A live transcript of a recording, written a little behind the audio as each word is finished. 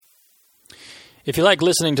If you like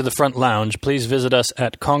listening to The Front Lounge, please visit us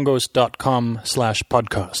at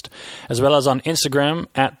kongos.com/podcast, as well as on Instagram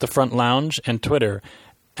at The Front Lounge and Twitter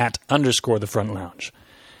at _The Front Lounge.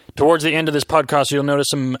 Towards the end of this podcast, you'll notice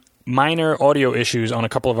some minor audio issues on a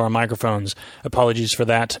couple of our microphones. Apologies for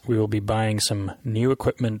that. We will be buying some new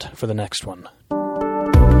equipment for the next one.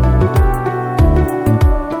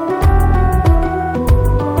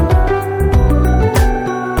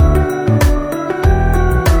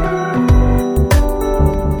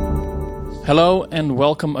 Hello and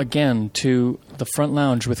welcome again to The Front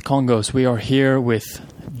Lounge with KONGOS. We are here with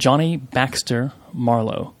Jonny Baxter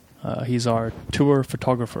Marlow. He's our tour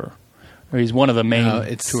photographer. Or he's one of the main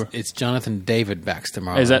tour. It's Jonathan David Baxter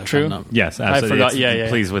Marlow. Is that true? Yes, absolutely. I forgot. Yeah.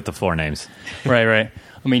 Pleased with the four names. Right.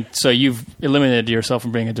 I mean, so you've eliminated yourself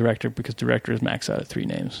from being a director because director is maxed out at 3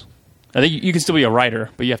 names. I think you can still be a writer,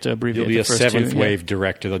 but you have to abbreviate. You'll be the a first seventh two, wave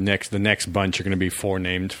director. The next bunch are going to be 4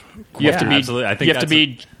 named. You have to be. Absolutely. I think you have to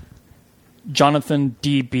be Jonathan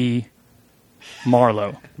D.B.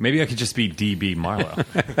 Marlow. Maybe I could just be D.B. Marlow.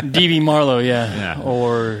 D.B. Marlow, yeah.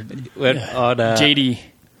 Or J.D.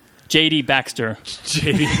 Baxter.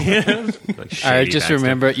 J.D. I just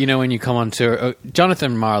remember, when you come on tour,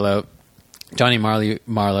 Jonathan Marlow, Jonny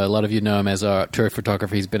Marlow, a lot of you know him as our tour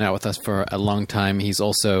photographer. He's been out with us for a long time. He's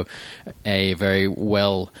also a very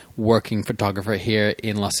well-working photographer here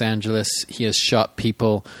in Los Angeles. He has shot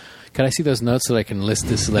people. Can I see those notes so I can list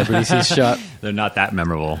the celebrities he's shot? They're not that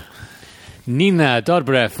memorable. Nina,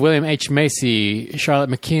 Dobrev, William H. Macy, Charlotte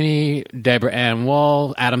McKinney, Deborah Ann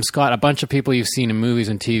Wall, Adam Scott, a bunch of people you've seen in movies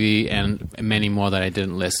and TV, and many more that I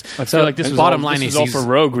didn't list. I feel like this was all for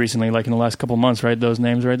Rogue recently, like in the last couple of months, right? Those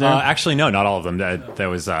names right there? Actually, no, not all of them. There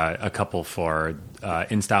was a couple for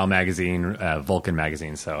In Style magazine, Vulcan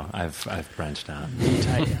magazine, so I've branched out.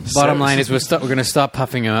 Bottom line is we're going to stop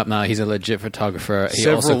puffing him up now. He's a legit photographer. He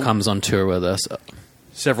also comes on tour with us.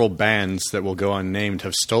 Several bands that will go unnamed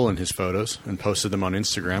have stolen his photos and posted them on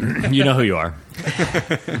Instagram. You know who you are.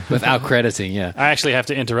 Without crediting, yeah. I actually have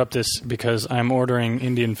to interrupt this because I'm ordering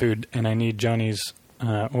Indian food and I need Johnny's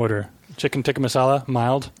order. Chicken tikka masala,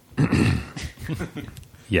 mild?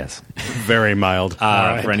 Yes. Very mild.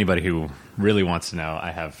 Right. For anybody who really wants to know,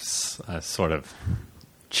 I have a sort of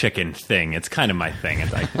chicken thing. It's kind of my thing.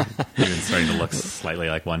 It's even starting to look slightly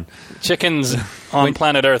like one. Chickens on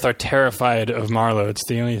planet Earth are terrified of Marlow. It's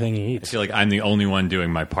the only thing he I eats. feel like I'm the only one doing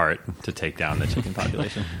my part to take down the chicken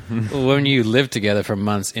population. When you live together for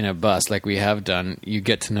months in a bus, like we have done, you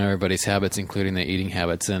get to know everybody's habits, including their eating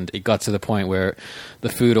habits. And it got to the point where the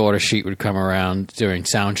food order sheet would come around during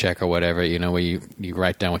sound check or whatever, where you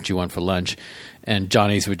write down what you want for lunch. And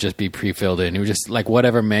Johnny's would just be pre-filled in. He would just, like,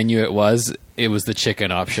 whatever menu it was the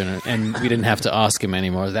chicken option. And we didn't have to ask him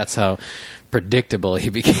anymore. That's how predictable he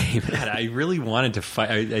became. God, I really wanted to fight.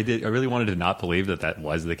 I really wanted to not believe that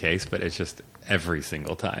was the case, but it's just every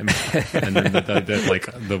single time. And then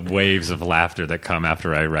the waves of laughter that come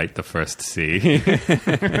after I write the first C.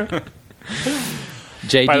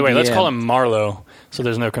 By the way, let's call him Marlow so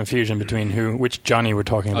there's no confusion between which Johnny we're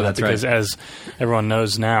talking about. Because as everyone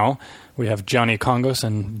knows now, we have Johnny KONGOS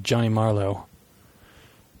and Jonny Marlow.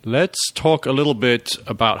 Let's talk a little bit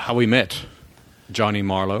about how we met Jonny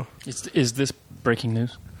Marlow. Is this breaking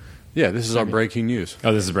news? Yeah, this is our breaking news.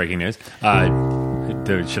 Oh, this is breaking news.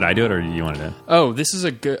 Should I do it or do you want to do it? Oh, this is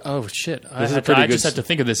a good... Oh, shit. I just had to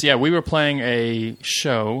think of this. Yeah, we were playing a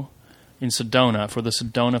show in Sedona for the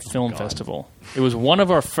Sedona Film Festival. It was one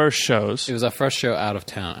of our first shows. It was our first show out of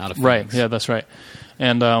town, out of Phoenix. Right, yeah, that's right.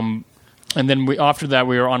 And then after that,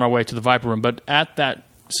 we were on our way to the Viper Room. But at that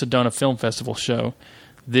Sedona Film Festival show,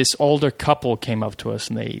 this older couple came up to us,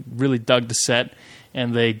 and they really dug the set,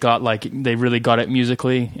 and they really got it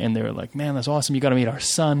musically, and they were like, "Man, that's awesome! You got to meet our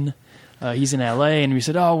son. He's in L.A." And we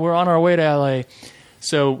said, "Oh, we're on our way to L.A."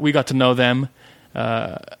 So we got to know them,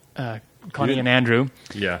 Connie and Andrew.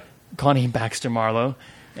 Yeah, Connie Baxter Marlow,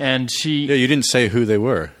 and she. Yeah, you didn't say who they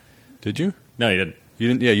were, did you? No, you didn't.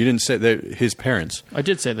 You didn't say his parents. I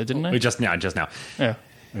did say that, didn't I? Just now. Yeah.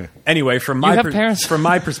 Anyway, from you have parents? From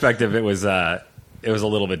my perspective, it was a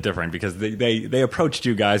little bit different because they approached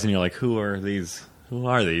you guys and you're like, who are these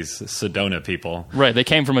Sedona people? Right, they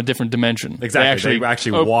came from a different dimension. Exactly. They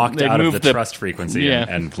actually walked out of the trust frequency yeah.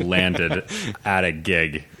 and landed at a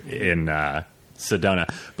gig in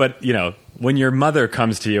Sedona. But when your mother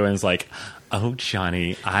comes to you and is like, "Oh,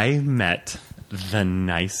 Johnny, I met the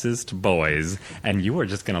nicest boys, and you are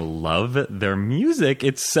just going to love their music.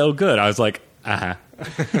 It's so good." I was like, I'm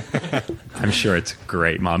sure it's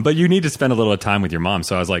great, Mom. But you need to spend a little time with your mom.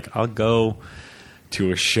 So I was like, I'll go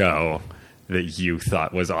to a show that you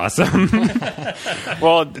thought was awesome.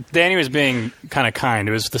 Well, Danny was being kind of kind.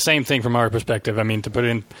 It was the same thing from our perspective. I mean, to put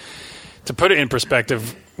it in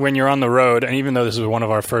perspective, when you're on the road, and even though this was one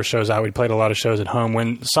of our first shows out, we played a lot of shows at home.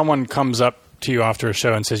 When someone comes up to you after a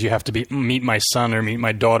show and says you have to meet my son or meet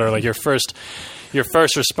my daughter, like your first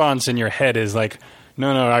response in your head is like,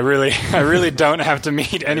 no, I really don't have to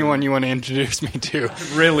meet anyone you want to introduce me to.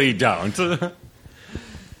 Really don't.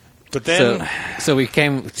 But then, so we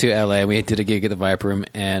came to LA and we did a gig at the Viper Room,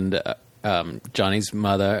 and Johnny's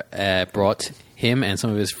mother brought him and some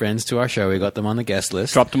of his friends to our show. We got them on the guest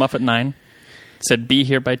list. Dropped him off at 9. Said, be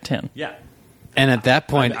here by 10. Yeah. And at that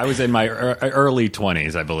point, I was in my early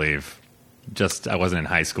 20s, I believe. Just, I wasn't in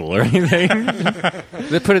high school or anything.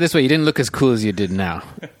 let's put it this way, you didn't look as cool as you did now.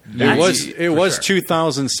 It was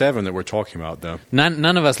 2007 that we're talking about, though.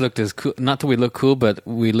 None of us looked as cool. Not that we looked cool, but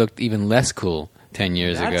we looked even less cool 10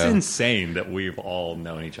 years ago. That's insane that we've all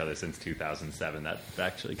known each other since 2007. That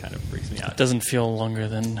actually kind of freaks me out. Doesn't feel longer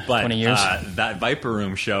than 20 years. That Viper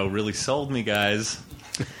Room show really sold me, guys.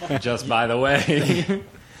 Just by the way.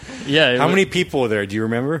 Yeah. How many people were there? Do you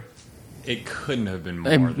remember? It couldn't have been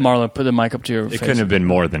more. Hey, than, Marlo, put the mic up to your face. It couldn't have been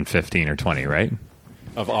more than 15 or 20, right?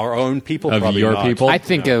 Of our own people? Of probably your not. people? I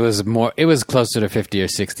think it was more. It was closer to 50 or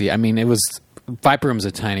 60. I mean, it was Viper Room's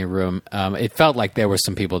a tiny room. It felt like there were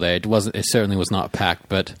some people there. It wasn't. It certainly was not packed.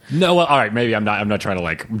 But no, well, all right. Maybe I'm not trying to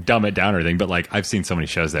like dumb it down or anything. But like I've seen so many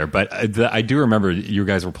shows there. But I do remember you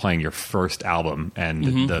guys were playing your first album,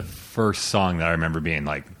 and the first song that I remember being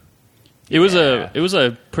like, It was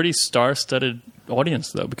a pretty star-studded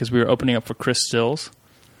audience though, because we were opening up for Chris Stills.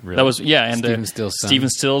 really? That was and Stephen Stills' son. Stephen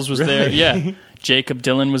Stills was there. Yeah, Jacob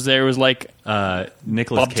Dylan was there. It was like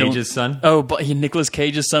Nicolas Bob Cage's Dylan. son. Oh, but Nicolas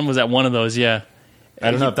Cage's son was at one of those. Yeah,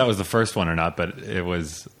 I don't know if that was the first one or not, but it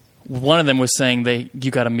was. one of them was saying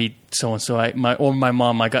you got to meet so and so. My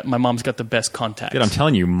mom's got the best contacts. Dude, I'm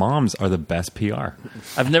telling you, moms are the best PR.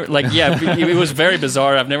 I've never it was very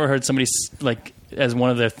bizarre. I've never heard somebody like as one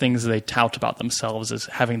of the things they tout about themselves as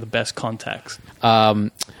having the best contacts.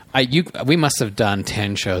 we must have done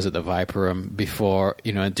 10 shows at the Viper Room before,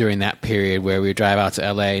 during that period where we would drive out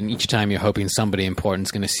to LA, and each time you're hoping somebody important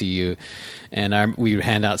is going to see you. And we would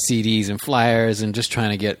hand out CDs and flyers and just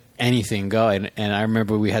trying to get anything going. And I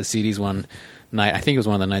remember we had CDs one night, I think it was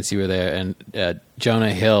one of the nights you were there, and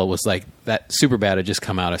Jonah Hill was like, that Superbad had just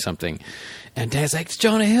come out or something. And Dad's like, it's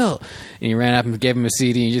Jonah Hill. And he ran up and gave him a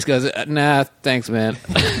CD, and he just goes, nah, thanks, man.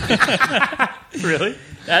 Really?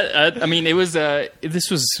 I mean, it was.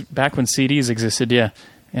 This was back when CDs existed, yeah.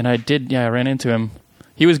 And I ran into him.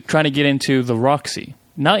 He was trying to get into the Roxy.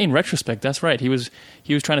 Now, in retrospect, that's right. He was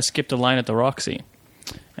trying to skip the line at the Roxy.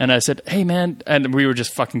 And I said, hey, man. And we were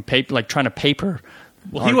just fucking trying to paper.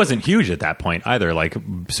 Well, he wasn't huge at that point either. Like,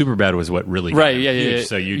 Superbad was what really got right, him yeah, huge. yeah.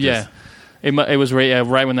 So you yeah. just... It was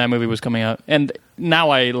right when that movie was coming out. And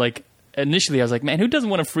now initially I was like, man, who doesn't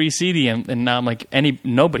want a free CD? And now I'm like,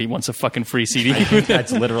 nobody wants a fucking free CD.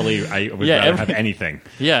 That's literally, I would rather have anything.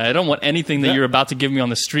 Yeah, I don't want anything that you're about to give me on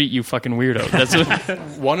the street, you fucking weirdo.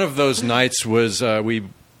 That's One of those nights was we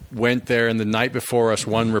went there, and the night before us,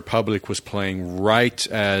 One Republic was playing right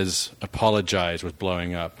as Apologize was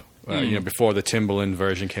blowing up. Before the Timbaland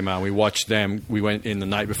version came out, we watched them. We went in the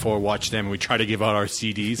night before, watched them, and we tried to give out our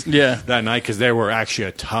CDs that night because there were actually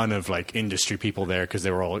a ton of industry people there because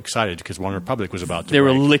they were all excited because One Republic was about to. They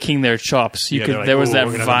were break. licking their chops. There was that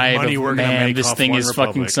vibe of, man, this thing is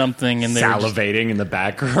fucking something, and they salivating in the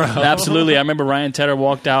background. Absolutely, I remember Ryan Tedder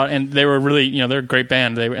walked out, and they were really, they're a great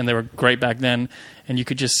band, they were great back then, and you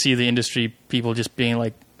could just see the industry people just being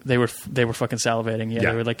like, they were fucking salivating.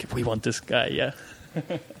 Yeah, they were like, we want this guy. Yeah.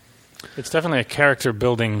 It's definitely a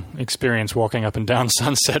character-building experience walking up and down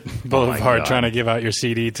Sunset Boulevard trying to give out your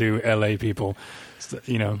CD to LA people.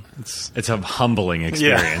 It's a humbling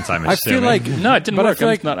experience, I'm assuming. I feel like... No, it didn't work.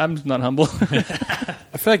 I'm not humble.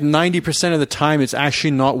 I feel like 90% of the time it's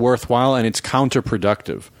actually not worthwhile and it's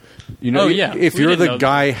counterproductive. If you're the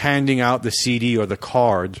guy handing out the CD or the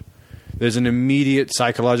card, there's an immediate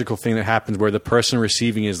psychological thing that happens where the person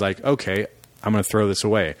receiving is like, okay, I'm going to throw this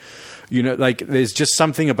away. There's just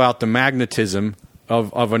something about the magnetism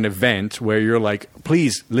of an event where you're like,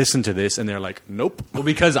 please listen to this. And they're like, nope. Well,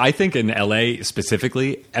 because I think in LA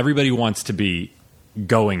specifically, everybody wants to be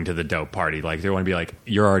going to the dope party. Like, they want to be like,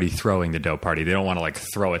 you're already throwing the dope party. They don't want to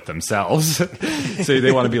throw it themselves. So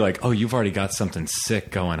they want to be like, oh, you've already got something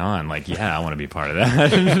sick going on. Like, yeah, I want to be part of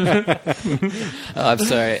that. I'm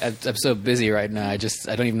sorry. I'm so busy right now. I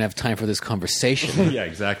don't even have time for this conversation. Yeah,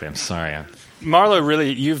 exactly. I'm sorry. Marlow,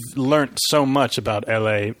 really, you've learned so much about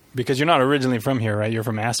LA because you're not originally from here, right? You're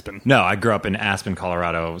from Aspen. No, I grew up in Aspen,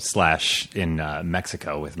 Colorado / in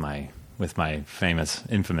Mexico with my with my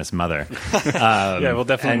infamous mother. Yeah, we'll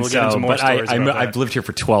definitely get into more stories about that. I've lived here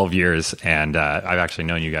for 12 years, and I've actually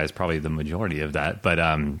known you guys probably the majority of that. But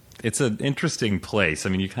it's an interesting place. I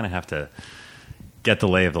mean, you kind of have to get the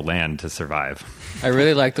lay of the land to survive. I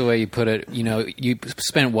really like the way you put it. You know, you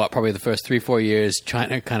spent probably the first 3-4 years trying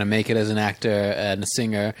to kind of make it as an actor and a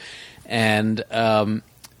singer, and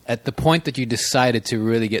at the point that you decided to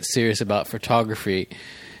really get serious about photography,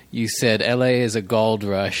 you said, LA is a gold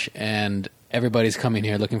rush and everybody's coming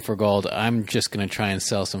here looking for gold. I'm just going to try and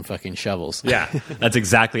sell some fucking shovels. Yeah, that's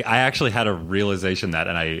exactly. I actually had a realization that,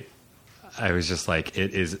 and I was just like,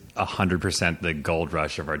 it is 100% the gold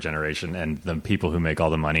rush of our generation, and the people who make all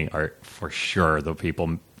the money are for sure the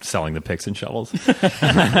people selling the picks and shovels.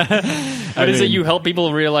 But is it you help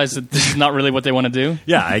people realize that this is not really what they want to do?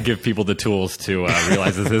 Yeah, I give people the tools to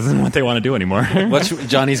realize this isn't what they want to do anymore. Watch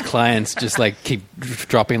Johnny's clients just like keep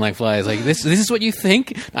dropping like flies. Like, this is what you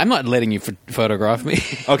think? I'm not letting you photograph me.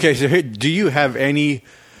 Okay, so here, do you have any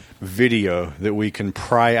video that we can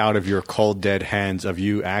pry out of your cold dead hands of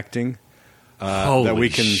you acting? That we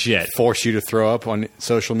can force you to throw up on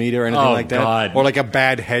social media or anything like that, God. Or like a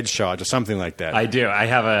bad headshot or something like that. I do. I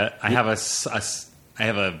have a.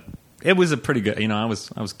 It was a pretty good. You know, I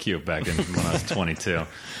was cute back when I was 22.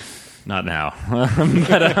 Not now,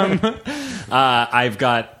 but I've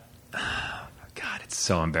got. God, it's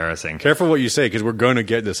so embarrassing. Careful what you say, because we're going to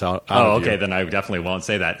get this out. Okay, then I definitely won't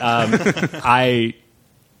say that.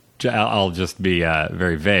 I'll just be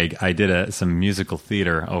very vague. I did some musical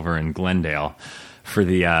theater over in Glendale for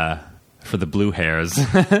the Blue Hairs.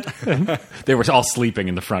 They were all sleeping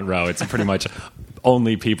in the front row. It's pretty much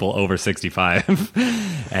only people over 65.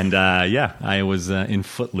 And I was in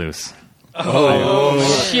Footloose.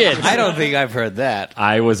 Oh, shit. I don't think I've heard that.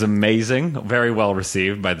 I was amazing. Very well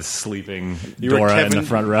received by the sleeping Dora in the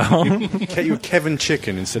front row. You were Kevin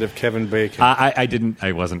Chicken instead of Kevin Bacon.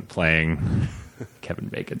 I wasn't playing Kevin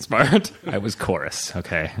Bacon smart. I was chorus.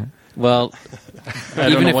 Okay. Well, I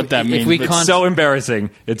don't know what that means. It's so embarrassing.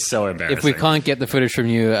 It's so embarrassing. If we can't get the footage from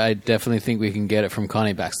you, I definitely think we can get it from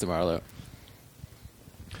Connie Baxter Marlow.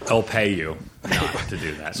 I'll pay you not to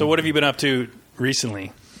do that. So what have you been up to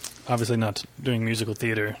recently? Obviously not doing musical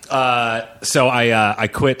theater. So I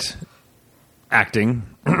quit acting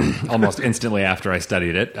almost instantly after I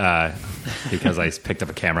studied it because I picked up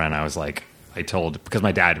a camera and I was like, because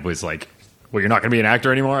my dad was like, well, you're not going to be an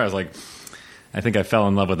actor anymore? I was like, I think I fell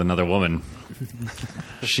in love with another woman.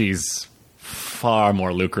 She's far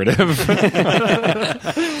more lucrative.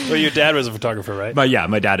 Well, your dad was a photographer, right? But yeah,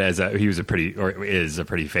 my dad is a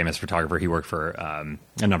pretty famous photographer. He worked for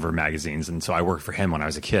a number of magazines, and so I worked for him when I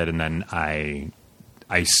was a kid, and then I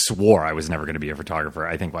swore I was never going to be a photographer.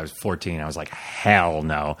 I think when I was 14, I was like, hell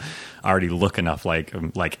no. I already look enough like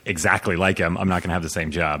exactly like him. I'm not going to have the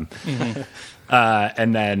same job. Mm-hmm.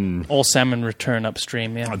 And then all salmon return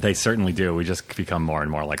upstream. Yeah, they certainly do. We just become more and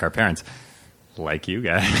more like our parents, like you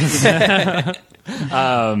guys.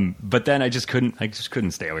 But then I just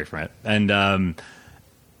couldn't stay away from it. And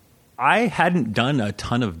I hadn't done a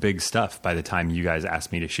ton of big stuff by the time you guys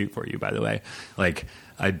asked me to shoot for you. By the way, like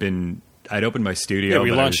I'd opened my studio. Yeah,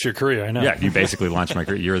 we launched your career. I know. Yeah, you basically launched my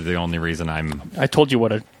career. You're the only reason I told you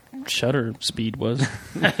what a shutter speed was.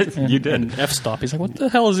 You did. And f-stop. He's like, what the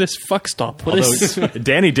hell is this fuck stop? What is this?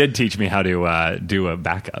 Danny did teach me how to do a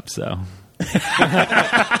backup, so.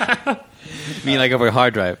 You mean like over a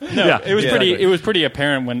hard drive? No, yeah. It was pretty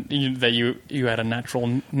apparent that you had a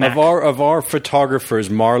natural knack. Of our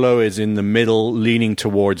photographers, Marlow is in the middle, leaning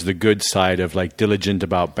towards the good side of like diligent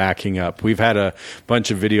about backing up. We've had a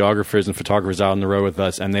bunch of videographers and photographers out on the road with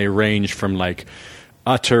us, and they range from like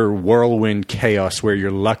utter whirlwind chaos where you're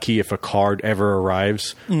lucky if a card ever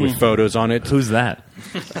arrives with photos on it. Who's that?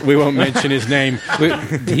 We won't mention his name.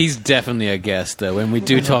 He's definitely a guest, though. When we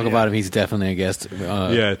do talk about him, he's definitely a guest.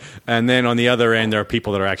 Yeah, and then on the other end, there are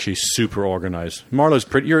people that are actually super organized. Marlow's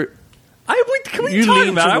pretty. Can we talk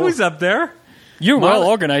about? I was up there. You're well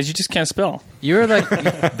organized. You just can't spell. You're like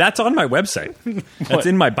that's on my website. That's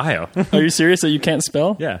in my bio. Are you serious that you can't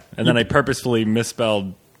spell? Yeah, and then I purposefully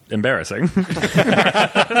misspelled embarrassing.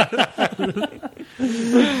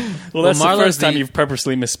 Well, that's the first time you've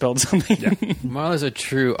purposely misspelled something. Yeah. Marlow's a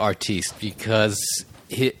true artiste because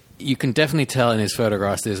you can definitely tell in his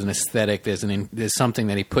photographs there's an aesthetic, there's something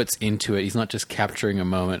that he puts into it. He's not just capturing a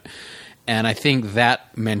moment. And I think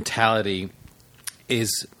that mentality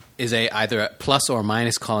is either a plus or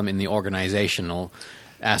minus column in the organizational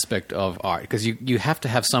aspect of art, because you have to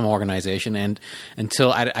have some organization, and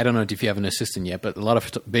until I don't know if you have an assistant yet, but a lot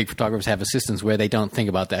of big photographers have assistants where they don't think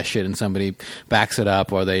about that shit, and somebody backs it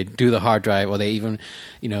up, or they do the hard drive, or they even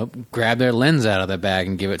grab their lens out of their bag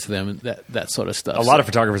and give it to them, that sort of stuff. A lot of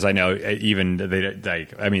photographers I know, even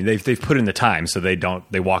they've put in the time, so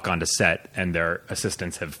they walk onto set and their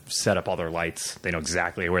assistants have set up all their lights, they know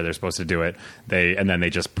exactly where they're supposed to do it, and then they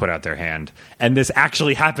just put out their hand. And this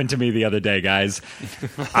actually happened to me the other day, guys.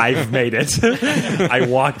 I've made it. I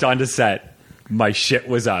walked onto set, my shit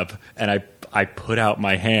was up, and I put out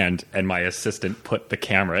my hand, and my assistant put the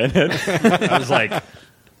camera in it. I was like,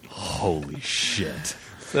 holy shit.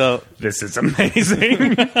 So this is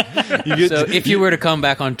amazing. So if you were to come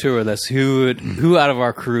back on tour with us, who out of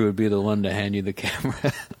our crew would be the one to hand you the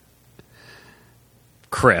camera?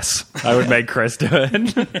 Chris. I would make Chris do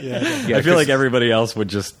it. Yeah, I feel like everybody else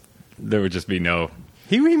there would just be no.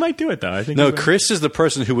 He might do it, though. I think. No, Chris is the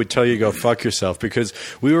person who would tell you go fuck yourself, because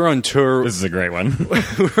we were on tour. This is a great one.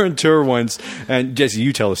 We were on tour once, and Jesse,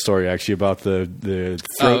 you tell a story actually about the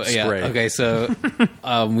throat spray. Okay, so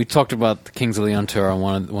we talked about the Kings of Leon tour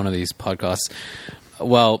on one of these podcasts.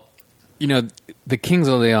 Well, the Kings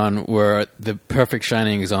of Leon were the perfect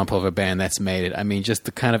shining example of a band that's made it. I mean, just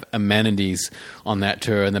the kind of amenities on that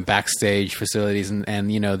tour and the backstage facilities and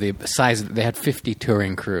the size. They had 50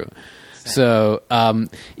 touring crew. So,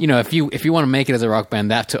 if you want to make it as a rock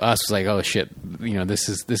band, that to us was like, oh shit, this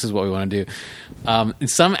is what we want to do. In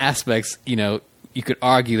some aspects, you could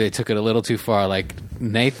argue they took it a little too far. Like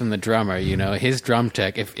Nathan, the drummer, his drum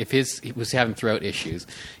tech, if he was having throat issues,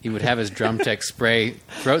 he would have his drum tech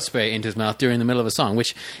throat spray into his mouth during the middle of a song,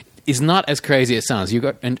 which is not as crazy as it sounds.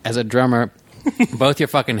 As a drummer, both your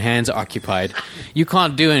fucking hands are occupied. You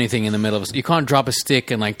can't do anything in the middle of it. You can't drop a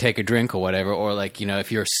stick and take a drink or whatever, or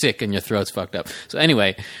if you're sick and your throat's fucked up. So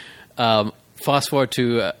anyway, fast forward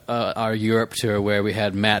to our Europe tour where we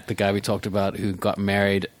had Matt, the guy we talked about, who got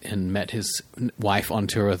married and met his wife on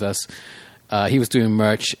tour with us. He was doing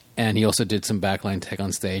merch, and he also did some backline tech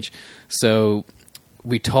on stage. So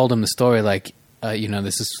we told him the story,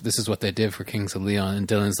 this is what they did for Kings of Leon, and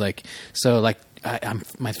Dylan's like,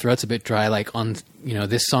 my throat's a bit dry. On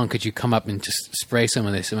this song, could you come up and just spray some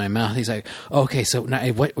of this in my mouth? He's like, okay, so now,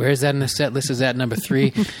 where is that in the set list? Is that number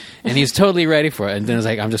 3? And he's totally ready for it. And then it's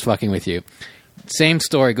like, I'm just fucking with you. Same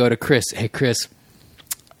story. Go to Chris. Hey, Chris,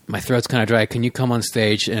 my throat's kind of dry. Can you come on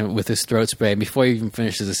stage and with this throat spray? And before he even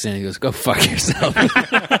finishes the scene, he goes, go fuck yourself.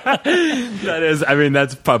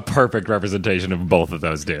 That's a perfect representation of both of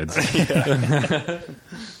those dudes. Yeah.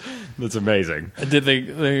 That's amazing.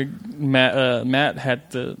 Matt had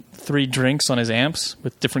the 3 drinks on his amps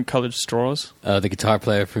with different colored straws. The guitar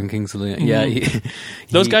player from Kings of Leon. Mm-hmm. Yeah.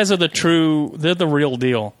 Those guys are they're the real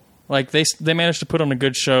deal. They managed to put on a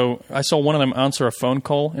good show. I saw one of them answer a phone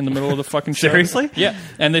call in the middle of the fucking show. Seriously? Yeah.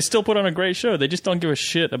 And they still put on a great show. They just don't give a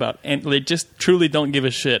shit and they just truly don't give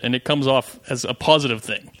a shit, and it comes off as a positive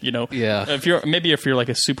thing, Yeah. If you're like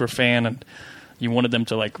a super fan and you wanted them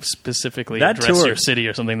to specifically address your city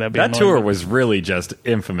or something, that'd be that annoying. tour was really just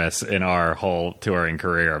infamous in our whole touring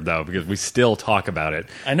career, though, because we still talk about it.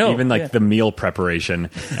 I know, even the meal preparation,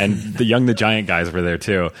 and the Young the Giant guys were there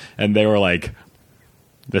too, and they were like,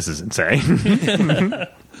 "This is insane."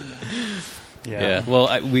 Yeah.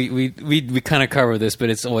 Well, we kind of cover this, but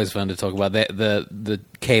it's always fun to talk about. The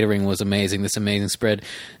catering was amazing. This amazing spread.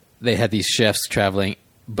 They had these chefs traveling,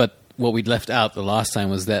 but what we left out the last time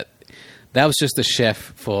was that was just the chef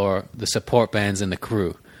for the support bands and the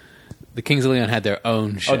crew. The Kings of Leon had their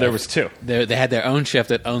own chef. Oh, there was 2. They had their own chef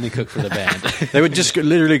that only cooked for the band. They would just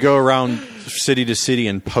literally go around city to city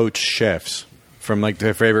and poach chefs from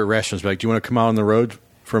their favorite restaurants. Do you want to come out on the road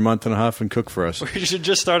for a month and a half and cook for us? We should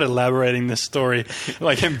just start elaborating this story,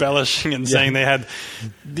 embellishing and saying they had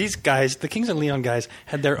these guys, the Kings of Leon guys,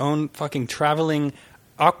 had their own fucking traveling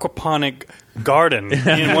aquaponic garden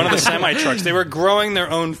in one of the semi trucks. They were growing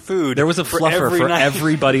their own food. There was a fluffer for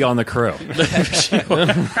everybody on the crew.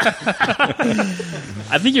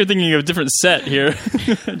 I think you're thinking of a different set here,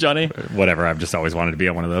 Johnny. Whatever. I've just always wanted to be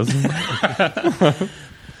on one of those.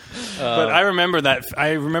 But I remember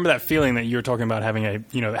that feeling that you were talking about, having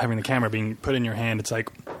having the camera being put in your hand. It's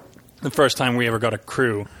like the first time we ever got a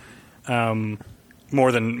crew.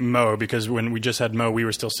 More than Mo, because when we just had Mo, we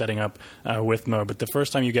were still setting up with Mo. But the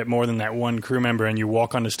first time you get more than that one crew member and you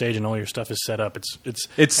walk onto stage and all your stuff is set up, it's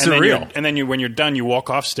surreal. And then when you're done, you walk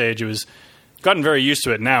off stage. It was gotten very used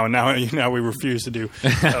to it now, and now we refuse to do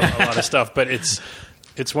a lot of stuff. But it's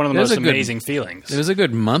one of the most amazing feelings. There was a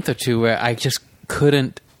good month or two where I just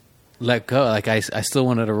couldn't let go. Like I still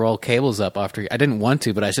wanted to roll cables up after. I didn't want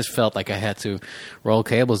to, but I just felt like I had to roll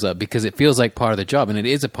cables up because it feels like part of the job, and it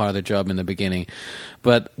is a part of the job in the beginning.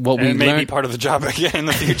 But what we may learned, be part of the job again in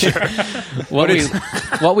the future.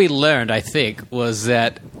 what we learned, I think, was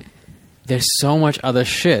that there's so much other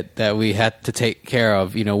shit that we had to take care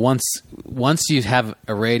of. You know, once you have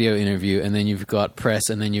a radio interview and then you've got press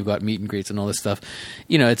and then you've got meet and greets and all this stuff,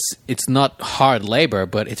 you know, it's not hard labor,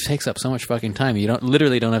 but it takes up so much fucking time. You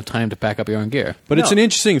literally don't have time to pack up your own gear. But it's an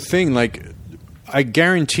interesting thing. Like, I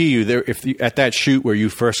guarantee you, at that shoot where you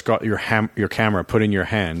first got your camera put in your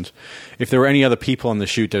hand, if there were any other people on the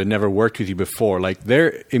shoot that had never worked with you before, like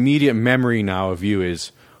their immediate memory now of you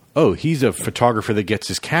is, oh, he's a photographer that gets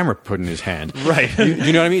his camera put in his hand. Right.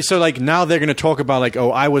 You know what I mean? So, like, now they're going to talk about, like,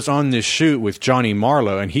 oh, I was on this shoot with Jonny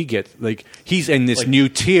Marlow, and he's in this new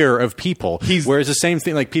tier of people. Whereas the same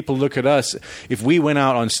thing, like, people look at us, if we went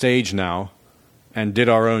out on stage now and did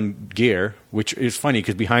our own gear, which is funny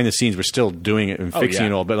because behind the scenes we're still doing it and fixing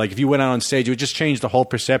it all, but, like, if you went out on stage, it would just change the whole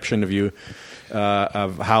perception of you,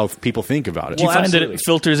 of how people think about it. Do you find that it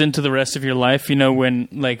filters into the rest of your life? You know, when,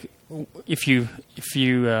 like, if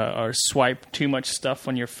you are swipe too much stuff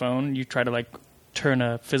on your phone, you try to like turn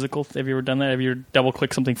a physical. Have you ever done that? Have you double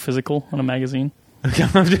clicked something physical on a magazine? You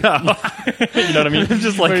know what I mean?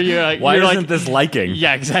 Just like, why isn't this liking?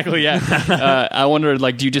 Yeah, exactly. Yeah. I wonder,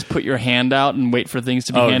 like, do you just put your hand out and wait for things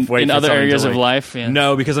to be in other areas of life? Yeah.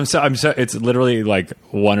 No, because I'm so. It's literally like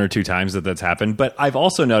 1 or 2 times that's happened. But I've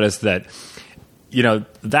also noticed that, you know,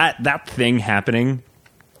 that thing happening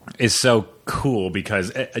is so cool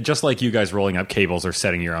because just like you guys rolling up cables or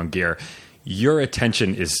setting your own gear, your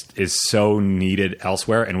attention is so needed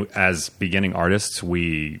elsewhere. And as beginning artists,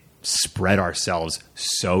 we spread ourselves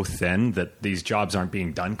so thin that these jobs aren't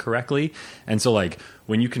being done correctly. And so, like,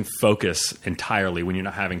 when you can focus entirely, when you're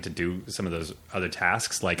not having to do some of those other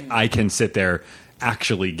tasks, like I can sit there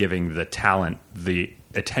actually giving the talent the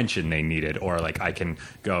attention they needed, or like I can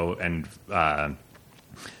go and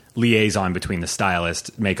liaison between the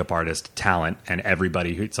stylist, makeup artist, talent, and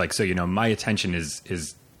everybody. It's like, so, you know, my attention is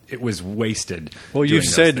it was wasted. Well, you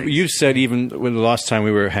said even when the last time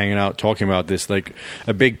we were hanging out talking about this, like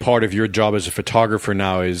a big part of your job as a photographer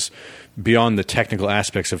now is beyond the technical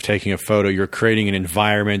aspects of taking a photo, you're creating an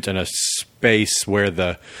environment and a space where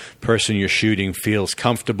the person you're shooting feels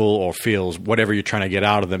comfortable or feels whatever you're trying to get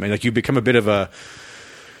out of them. And like you become a bit of a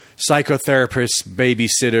psychotherapist,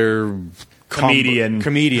 babysitter, comedian,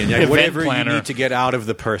 yeah, whatever you need to get out of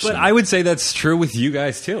the person. But I would say that's true with you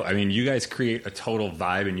guys too. I mean, you guys create a total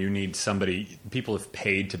vibe, and you need somebody. People have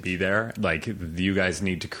paid to be there. Like, you guys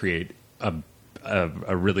need to create a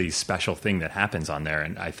really special thing that happens on there.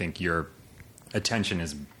 And I think your attention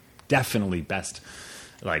is definitely best,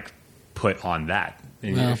 like, put on that.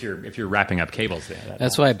 And well, if you're wrapping up cables there,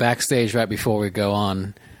 that's why backstage right before we go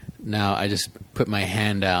on, now I just put my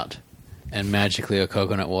hand out. And magically a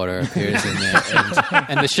coconut water appears in there.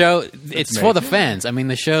 And the show, it's for the fans. I mean,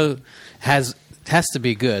 the show has to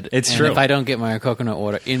be good. It's true. If I don't get my coconut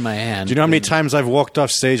water in my hand... Do you know how many times I've walked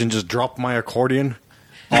off stage and just dropped my accordion?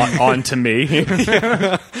 onto me?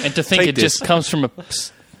 And to think just comes from a...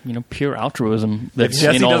 pure altruism. That's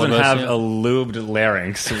Jesse in all doesn't of us, have a lubed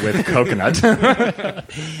larynx with coconut.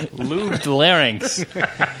 Lubed larynx.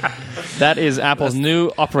 That is Apple's new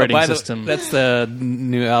operating system. That's the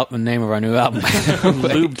new name of our new album.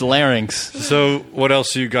 Lubed larynx. So, what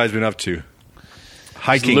else have you guys been up to?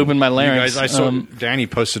 Hiking. Lubing my larynx. I saw Danny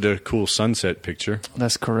posted a cool sunset picture.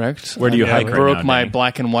 That's correct. Where do you hike right broke now, my Danny?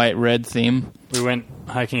 black and white red theme. We went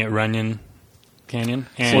hiking at Runyon Canyon.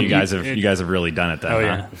 And so you guys have really done it then. Oh,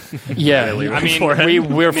 huh? yeah. Yeah. I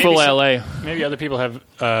mean, we're full LA. Maybe other people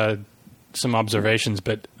have some observations,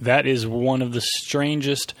 but that is one of the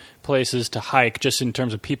strangest places to hike just in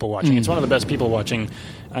terms of people watching. It's one of the best people watching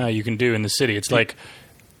you can do in the city. It's like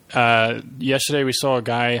yesterday we saw a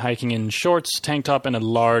guy hiking in shorts, tank top, and a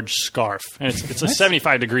large scarf. And it's like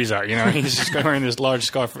 75 degrees out, you know. He's just wearing this large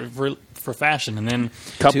scarf for fashion. And then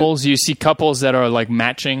you see couples that are like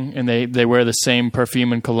matching, and they wear the same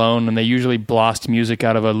perfume and cologne, and they usually blast music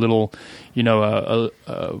out of a little, a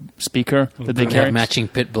speaker that they carry. Matching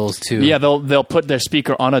pit bulls too. Yeah, they'll put their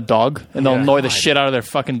speaker on a dog, and they'll annoy the shit out of their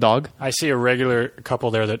fucking dog. I see a regular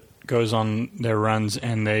couple there that goes on their runs,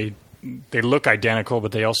 and they look identical,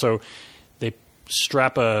 but they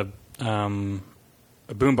strap a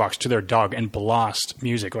boombox to their dog and blast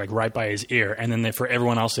music like right by his ear, and then for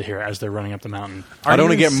everyone else to hear as they're running up the mountain. I don't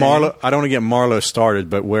want to get Marlow started,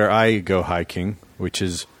 but where I go hiking, which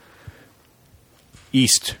is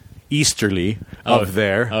easterly of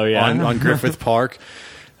there, on Griffith Park,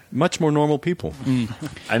 much more normal people.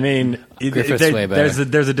 I mean, there's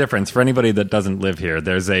a difference for anybody that doesn't live here.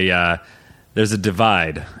 There's a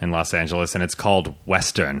divide in Los Angeles, and it's called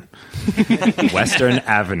Western. Western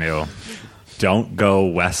Avenue. Don't go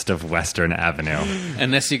west of Western Avenue.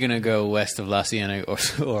 Unless you're going to go west of La Cienega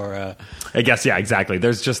or I guess, yeah, exactly.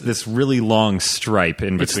 There's just this really long stripe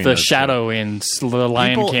in between. It's the shadow in The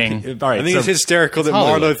Lion King. All right, I think it's hysterical that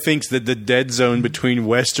Marlow thinks that the dead zone between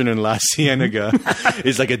Western and La Cienega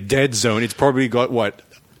is like a dead zone. It's probably got,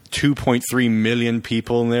 2.3 million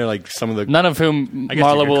people in there, like some of the... None of whom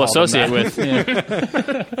Marlow will associate with.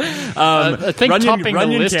 Yeah. I think topping the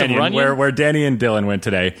list Canyon, of Runyon... where Danny and Dylan went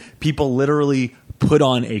today, people literally put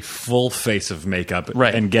on a full face of makeup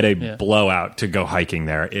and get a blowout to go hiking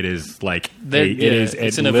there. It is like...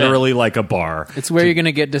 It's literally like a bar. It's where you're going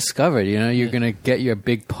to get discovered, You're going to get your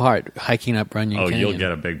big part hiking up Runyon Canyon. You'll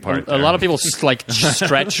get a big part. A lot of people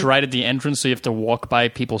stretch right at the entrance, so you have to walk by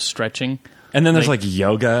people stretching. And then there's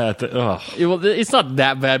yoga at the... Well, it's not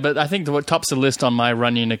that bad, but I think what tops the list on my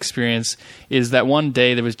Runyon experience is that one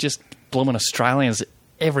day there was just blooming Australians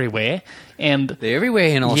everywhere. And they're everywhere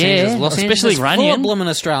in Los Angeles. Los especially Angeles Runyon. Full of blooming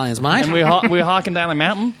Australians, mate. And we were hiking down the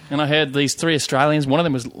mountain, and I heard these 3 Australians. One of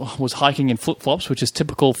them was hiking in flip-flops, which is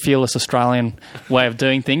typical fearless Australian way of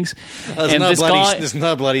doing things. There's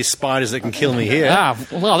no bloody spiders that can kill me here.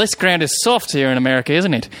 Well, this ground is soft here in America,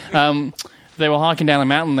 isn't it? They were hiking down the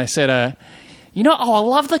mountain, and they said... I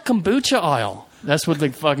love the kombucha aisle. That's what the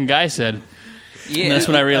fucking guy said. Yeah, and that's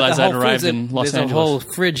when I realized I'd arrived in Los Angeles. There's a whole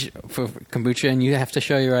fridge for kombucha, and you have to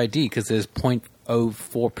show your ID because there's 0.04%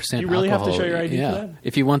 alcohol. You really have to show your ID for that?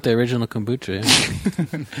 If you want the original kombucha.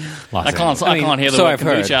 I can't hear the word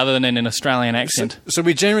kombucha other than in an Australian accent. So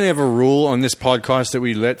we generally have a rule on this podcast that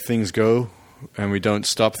we let things go. And we don't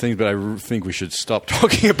stop things, but I think we should stop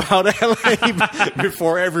talking about LA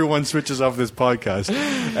before everyone switches off this podcast.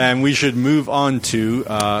 And we should move on to...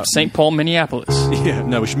 St. Paul, Minneapolis. Yeah,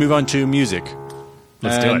 no, we should move on to music.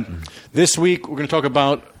 Let's do it. This week, we're going to talk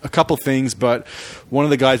about a couple things, but one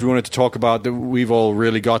of the guys we wanted to talk about that we've all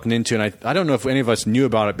really gotten into, and I don't know if any of us knew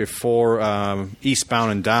about it before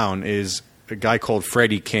Eastbound and Down, is a guy called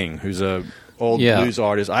Freddie King, who's an old blues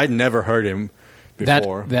artist. I'd never heard him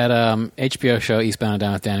before. That HBO show Eastbound and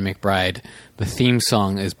Down with Danny McBride, the theme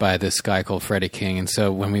song is by this guy called Freddie King, and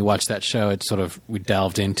so when we watched that show, we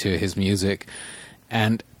delved into his music,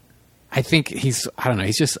 and I think he's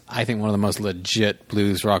just I think one of the most legit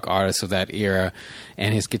blues rock artists of that era,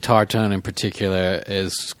 and his guitar tone in particular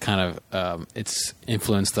is kind of it's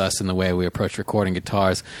influenced us in the way we approach recording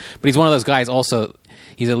guitars. But he's one of those guys also.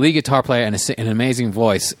 He's a lead guitar player and an amazing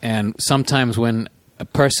voice, and sometimes when a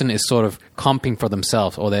person is sort of comping for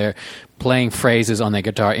themselves or they're playing phrases on their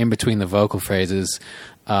guitar in between the vocal phrases,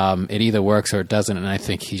 it either works or it doesn't, and I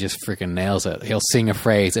think he just freaking nails it. He'll sing a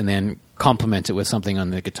phrase and then complement it with something on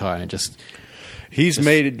the guitar, and He's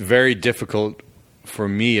made it very difficult for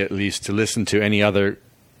me, at least, to listen to any other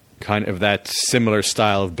kind of that similar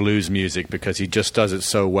style of blues music because he just does it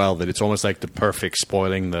so well that it's almost like the perfect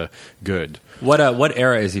spoiling the good. What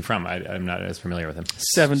era is he from? I'm not as familiar with him.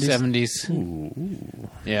 70s. Ooh.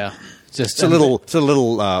 Yeah. It's a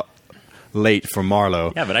little late for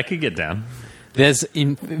Marlow. Yeah, but I could get down. There's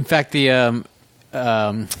in fact the Ain't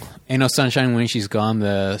No Sunshine When She's Gone,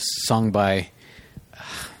 the song by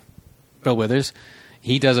Bill Withers.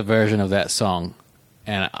 He does a version of that song,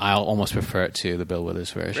 and I'll almost prefer it to the Bill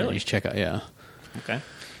Withers version. Really? You should check out, yeah. Okay.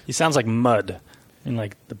 He sounds like mud in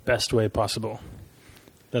the best way possible.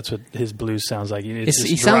 That's what his blues sounds like. It's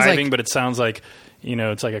just driving, but it sounds like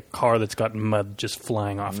it's like a car that's got mud just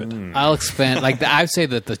flying off it. I'll expand. I would say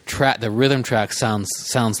that the rhythm track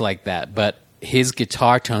sounds like that, but his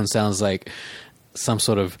guitar tone sounds like some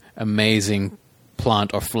sort of amazing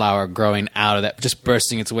plant or flower growing out of that, just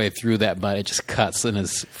bursting its way through that mud. It just cuts and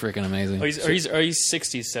is freaking amazing. He's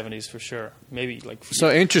 60s, 70s for sure. Maybe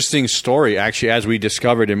So interesting story, actually, as we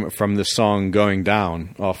discovered him from the song Going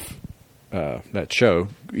Down off that show,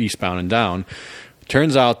 Eastbound and Down.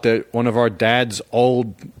 Turns out that one of our dad's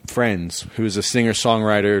old friends, who is a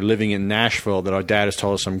singer-songwriter living in Nashville, that our dad has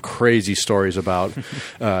told us some crazy stories about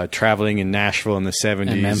traveling in Nashville in the 70s.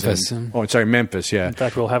 And Memphis. Memphis, yeah. In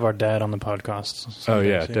fact, we'll have our dad on the podcast. Oh,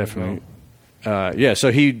 yeah, definitely.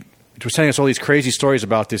 So he was telling us all these crazy stories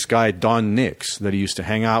about this guy, Don Nix, that he used to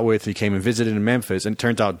hang out with. He came and visited in Memphis, and it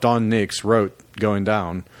turns out Don Nix wrote Going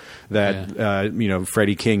Down that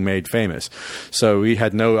Freddie King made famous. So we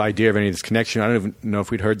had no idea of any of this connection. I don't even know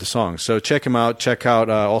if we'd heard the song. So check him out. Check out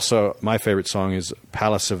also my favorite song is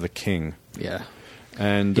Palace of the King. Yeah.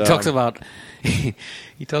 And he talks about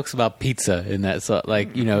he talks about pizza in that song. Like,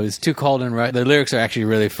 it's too cold and the lyrics are actually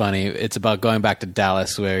really funny. It's about going back to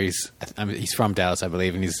Dallas, where he's from Dallas, I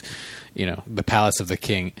believe, and he's the palace of the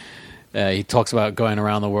king. He talks about going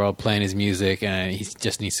around the world playing his music, and he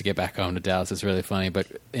just needs to get back home to Dallas. It's really funny, but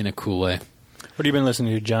in a cool way. What have you been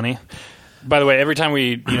listening to, Johnny? By the way, every time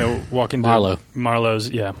we walk into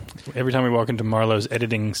Marlow's, every time we walk into Marlow's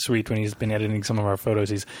editing suite when he's been editing some of our photos,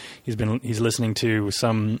 he's listening to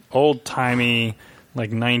some old timey, like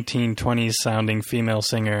 1920s sounding female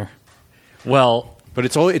singer. Well. But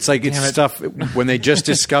it's stuff when they just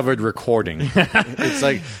discovered recording. It's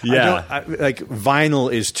like, like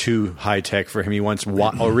vinyl is too high tech for him. He wants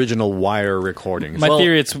original wire recordings. My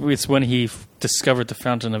theory, it's when he discovered the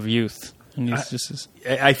Fountain of Youth. And he's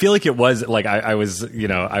I feel like it was like I was,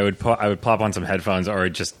 I would pop on some headphones or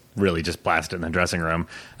just blast it in the dressing room.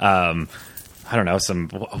 I don't know,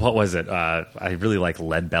 what was it? I really like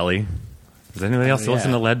Lead Belly. Does anybody else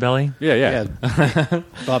listen to Lead Belly? Yeah.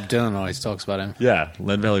 Bob Dylan always talks about him. Yeah,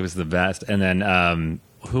 Lead Belly was the best. And then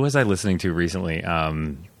who was I listening to recently?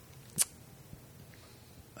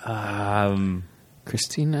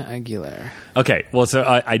 Christina Aguilera. Okay, well,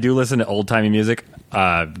 so I do listen to old-timey music.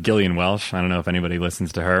 Gillian Welsh, I don't know if anybody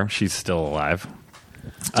listens to her. She's still alive.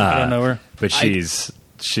 I don't know her. But she's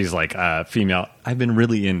like female. I've been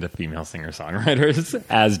really into female singer-songwriters,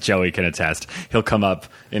 as Joey can attest. He'll come up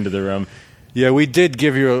into the room. Yeah, we did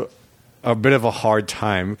give you a bit of a hard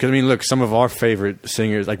time. Because, look, some of our favorite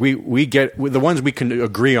singers, like we get, the ones we can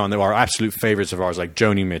agree on that are absolute favorites of ours, like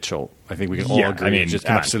Joni Mitchell. I think we can all agree. Just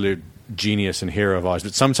absolute genius and hero of ours.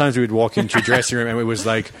 But sometimes we would walk into a dressing room and it was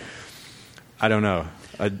like, I don't know,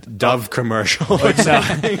 a Dove commercial.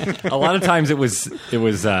 A lot of times it was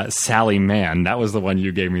Sally Mann. That was the one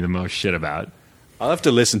you gave me the most shit about. I'll have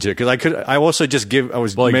to listen to it because I also just give. I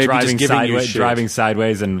was maybe driving just giving you shit. Driving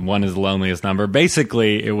sideways, and One Is the Loneliest Number.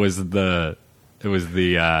 Basically, it was the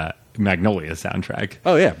Magnolia soundtrack.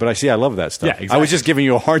 Oh yeah, but I love that stuff. Yeah, exactly. I was just giving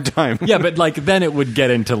you a hard time. Yeah, but then it would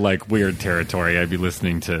get into weird territory. I'd be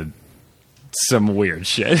listening to some weird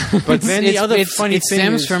shit. But then the other funny thing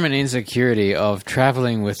stems from an insecurity of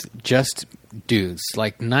traveling with just dudes,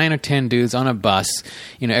 like 9 or 10 dudes on a bus.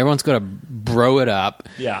 Everyone's got to bro it up.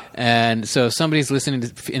 Yeah. And so somebody's listening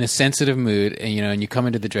in a sensitive mood, and and you come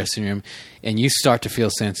into the dressing room and you start to feel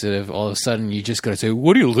sensitive. All of a sudden, you just got to say,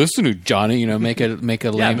 "What do you listen to, Johnny?" Make a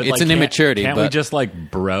lame. It's an immaturity. Can't we just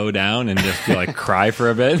bro down and just be cry for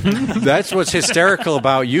a bit? That's what's hysterical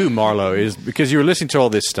about you, Marlow, is because you were listening to all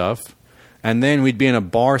this stuff. And then we'd be in a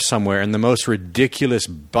bar somewhere, and the most ridiculous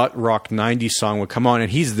butt rock 90s song would come on, and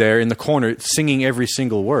he's there in the corner singing every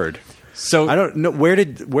single word. So I don't know where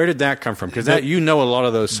did that come from? Because a lot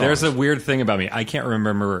of those songs. There's a weird thing about me. I can't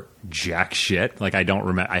remember jack shit. I don't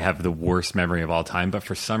remember. I have the worst memory of all time. But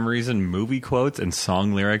for some reason, movie quotes and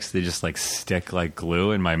song lyrics, they just stick like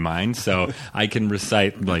glue in my mind. So I can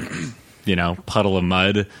recite Puddle of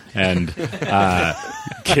Mud and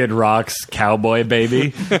Kid Rock's Cowboy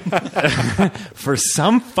Baby. For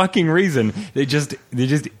some fucking reason, they're just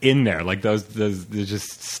in there. Those they're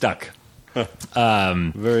just stuck.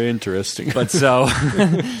 Very interesting. But so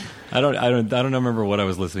I don't remember what I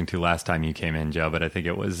was listening to last time you came in, Joe, but I think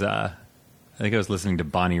it was I was listening to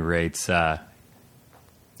Bonnie Raitt's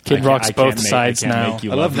Kid Rock's Both Sides Now. I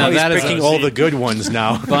love how he's picking all the good ones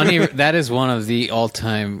now. Bonnie, that is one of the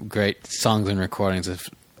all-time great songs and recordings of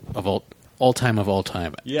all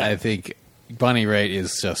time. Yeah. I think Bonnie Raitt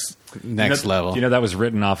is just next level. That was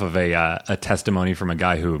written off of a testimony from a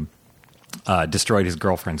guy who destroyed his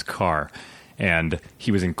girlfriend's car. And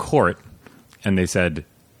he was in court, and they said,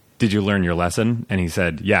 "Did you learn your lesson?" And he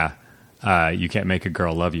said, "Yeah, you can't make a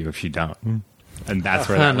girl love you if she don't." And that's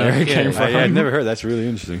where that lyric came from. I'd never heard. That's really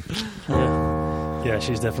interesting. Yeah,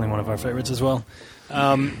 she's definitely one of our favorites as well.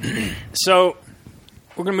 So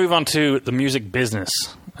we're going to move on to the music business.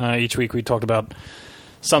 Each week we talked about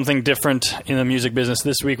something different in the music business.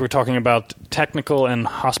 This week we're talking about technical and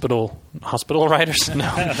hospital writers? No,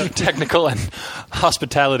 technical and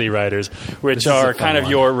hospitality writers, which are kind of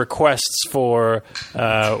your requests for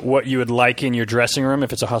what you would like in your dressing room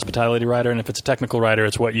if it's a hospitality writer, and if it's a technical writer,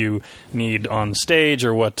 it's what you need on stage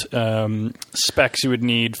or what specs you would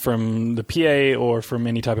need from the PA or from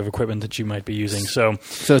any type of equipment that you might be using. So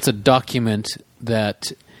it's a document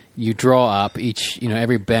that you draw up.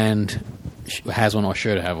 Every band has one or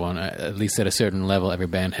should have one, at least at a certain level. Every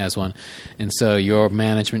band has one. And so your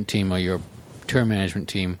management team or your tour management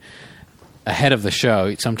team ahead of the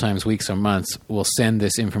show, sometimes weeks or months, will send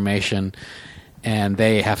this information, and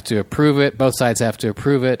they have to approve it. Both sides have to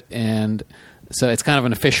approve it, and So it's kind of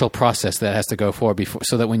an official process that has to go forward before,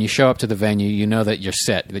 so that when you show up to the venue, you know that you're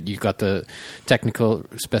set, that you've got the technical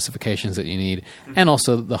specifications that you need, and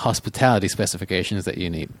also the hospitality specifications that you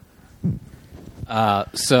need.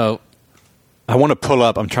 So I want to pull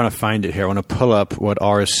up. I'm trying to find it here. I want to pull up what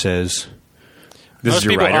ours says. Most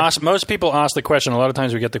people ask the question. A lot of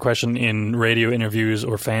times we get the question in radio interviews,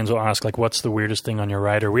 or fans will ask, like, what's the weirdest thing on your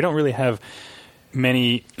rider? We don't really have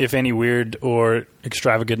many, if any, weird or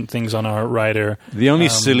extravagant things on our rider. The only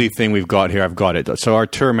silly thing we've got here, I've got it. So our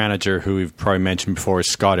tour manager, who we've probably mentioned before,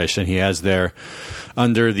 is Scottish, and he has there,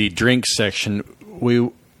 under the drinks section,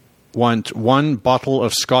 we want 1 bottle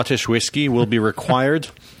of Scottish whiskey will be required.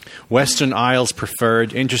 Western Isles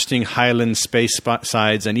preferred, interesting Highland space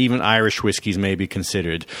sides, and even Irish whiskies may be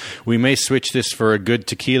considered. We may switch this for a good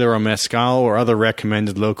tequila or mezcal or other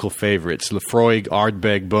recommended local favorites. Lefroy,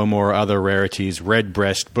 Ardbeg, Bowmore, other rarities,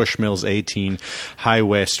 Redbreast, Bushmills 18, High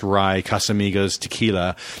West, Rye, Casamigos,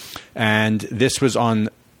 tequila. And this was on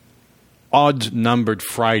odd-numbered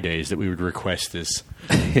Fridays that we would request this.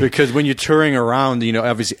 Because when you're touring around,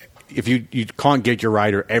 obviously, if you can't get your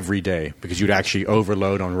rider every day, because you'd actually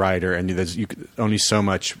overload on rider, and there's only so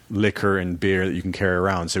much liquor and beer that you can carry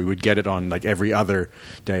around. So we would get it on like every other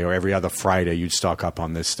day or every other Friday. You'd stock up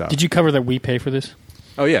on this stuff. Did you cover that we pay for this?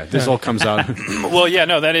 Oh yeah, this all comes out. Well, yeah,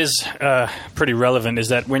 no, that is pretty relevant. Is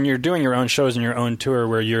that when you're doing your own shows and your own tour,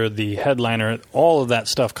 where you're the headliner, all of that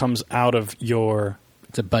stuff comes out of your.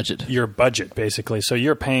 It's a budget. Your budget, basically. So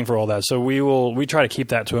you're paying for all that. So we try to keep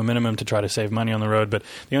that to a minimum to try to save money on the road. But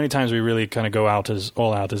the only times we really kind of go out is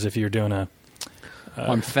if you're doing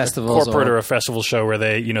on festivals, corporate or a festival show where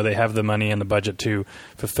they have the money and the budget to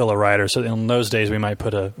fulfill a rider. So in those days, we might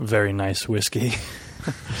put a very nice whiskey.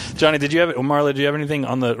 Johnny, Marlow, do you have anything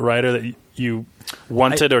on the rider that you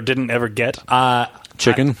wanted or didn't ever get?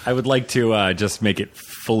 Chicken. I would like to just make it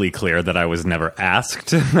fully clear that I was never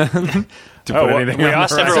asked. To put anything we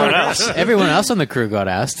asked everyone else. Everyone else on the crew got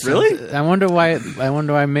asked. Really? I wonder why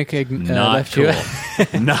Mick left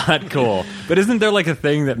cool. you. Not cool. But isn't there like a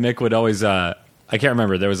thing that Mick would always? I can't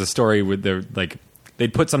remember. There was a story with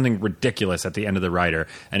they'd put something ridiculous at the end of the rider,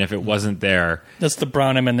 and if it wasn't there, that's the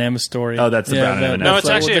brown M&M story. Oh, that's the brown M&M. No, it's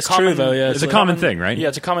actually a common. True, though, yeah, it's a common thing, right? Yeah,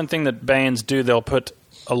 it's a common thing that bands do. They'll put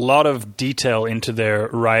a lot of detail into their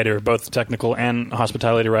rider, both technical and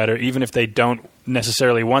hospitality rider, even if they don't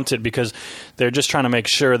necessarily want it, because they're just trying to make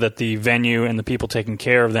sure that the venue and the people taking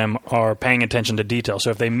care of them are paying attention to detail. So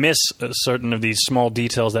if they miss certain of these small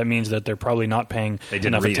details, that means that they're probably not paying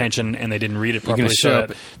enough attention and they didn't read it properly. So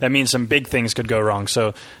that means some big things could go wrong.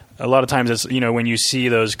 So a lot of times it's, when you see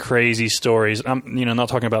those crazy stories, I'm, not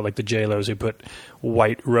talking about like the J-Los who put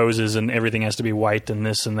white roses and everything has to be white and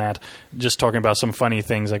this and that. Just talking about some funny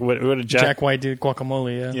things. Like what did Jack White did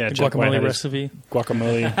guacamole, yeah. The guacamole recipe.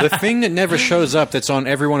 Guacamole. The thing that never shows up that's on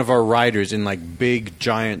every one of our riders in like big,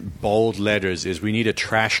 giant, bold letters is we need a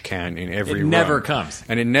trash can in every run. It never comes.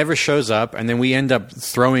 And it never shows up, and then we end up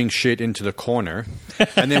throwing shit into the corner,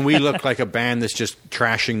 and then we look like a band that's just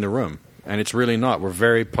trashing the room. And it's really not. We're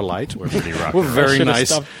very polite. We're pretty rock. We're very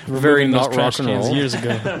nice. We're very not rock and roll. Years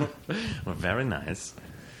ago. We're very nice.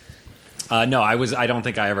 No, I don't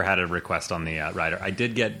think I ever had a request on the rider. I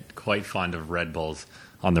did get quite fond of Red Bulls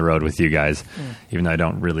on the road with you guys, even though I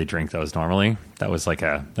don't really drink those normally. That was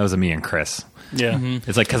a me and Chris. Yeah,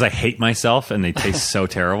 It's like because I hate myself and they taste so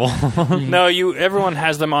terrible. No, everyone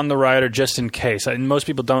has them on the rider just in case. And most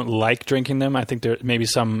people don't like drinking them. I think there may be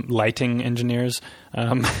some lighting engineers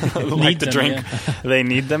like to drink. Yeah. They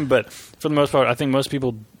need them, but for the most part, I think most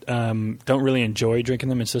people don't really enjoy drinking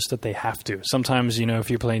them. It's just that they have to. Sometimes, if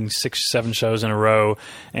you're playing 6-7 shows in a row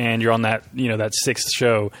and you're on that, that 6th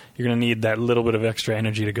show, you're going to need that little bit of extra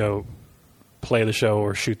energy to go play the show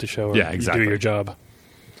or shoot the show or do your job.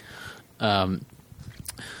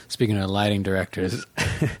 Speaking of lighting directors,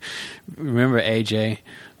 remember AJ?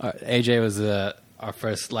 AJ was our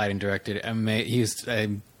first lighting director. He's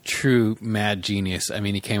a true mad genius. I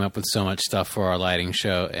mean, he came up with so much stuff for our lighting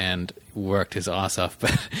show and worked his ass off.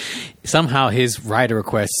 But somehow his rider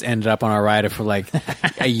requests ended up on our rider for like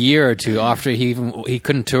a year or two after he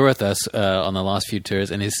couldn't tour with us on the last few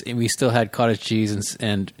tours, and we still had cottage cheese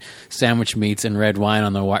and sandwich meats and red wine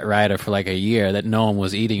on the rider for like a year that no one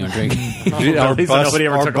was eating or drinking. Our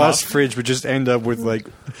bus fridge would just end up with like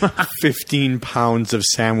 15 pounds of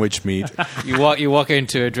sandwich meat. You walk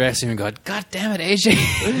into a dressing room and go, God damn it,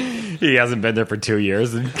 AJ. He hasn't been there for 2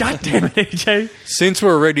 years. And God damn it, AJ. Since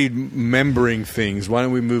we're already membering things, why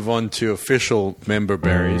don't we move on to official member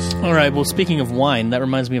berries? All right. Well, speaking of wine, that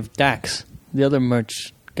reminds me of Dax, the other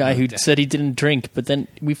merch guy who said he didn't drink, but then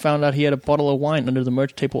we found out he had a bottle of wine under the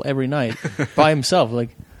merch table every night by himself.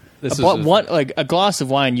 Like, a glass of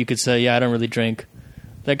wine, you could say, yeah, I don't really drink.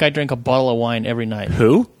 That guy drank a bottle of wine every night.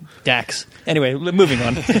 Who? Dax. Anyway, moving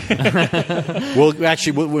on. Well,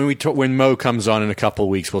 actually, when Mo comes on in a couple of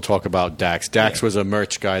weeks, we'll talk about Dax. Dax was a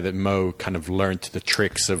merch guy that Mo kind of learned the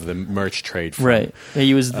tricks of the merch trade from. Right.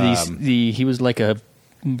 He was he was like a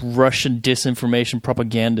Russian disinformation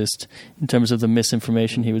propagandist in terms of the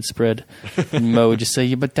misinformation he would spread. And Mo would just say,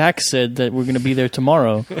 yeah, but Dax said that we're going to be there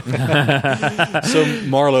tomorrow. So,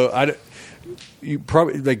 Marlow, you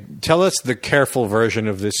probably tell us the careful version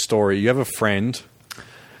of this story. You have a friend,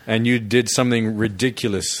 and you did something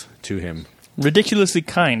ridiculous to him. Ridiculously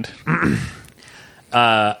kind. I'm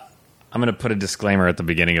going to put a disclaimer at the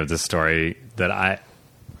beginning of this story that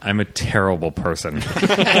I'm a terrible person,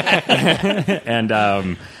 and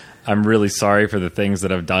I'm really sorry for the things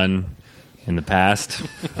that I've done in the past,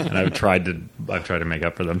 and I've tried to make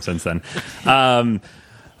up for them since then.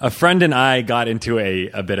 A friend and I got into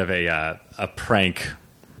a bit of a prank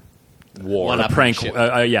war, a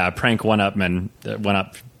prank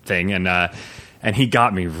one-up thing, and he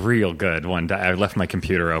got me real good one day. I left my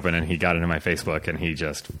computer open, and he got into my Facebook, and he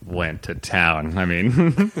just went to town. I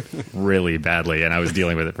mean, really badly, and I was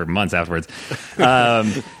dealing with it for months afterwards. I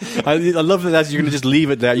love that you're going to just leave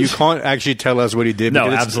it there. You can't actually tell us what he did. No,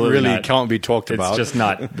 because absolutely really not. Can't be talked about.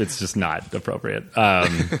 It's just not appropriate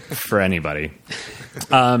for anybody.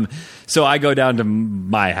 So I go down to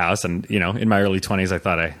my house, and in my early 20s, I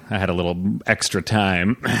thought I had a little extra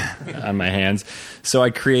time on my hands. So I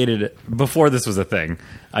created, before this was a thing,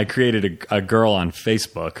 I created a girl on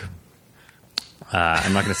Facebook.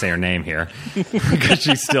 I'm not going to say her name here because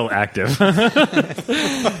she's still active.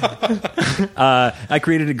 I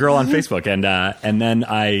created a girl on Facebook, and then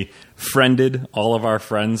I friended all of our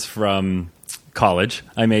friends from college.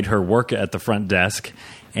 I made her work at the front desk.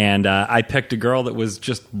 And I picked a girl that was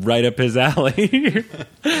just right up his alley.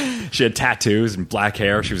 She had tattoos and black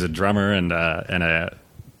hair. She was a drummer and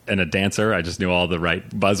a dancer. I just knew all the right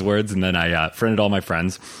buzzwords. And then I friended all my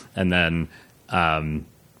friends. And then I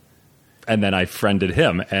friended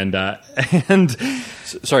him. And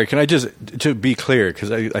sorry, can I just, to be clear,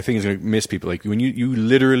 because I think it's going to miss people. Like when you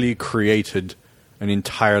literally created an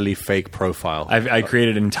entirely fake profile. I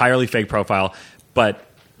created an entirely fake profile, but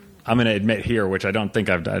I'm going to admit here, which I don't think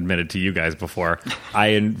I've admitted to you guys before, I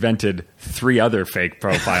invented 3 other fake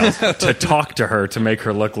profiles to talk to her to make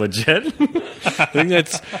her look legit. I think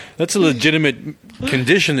that's a legitimate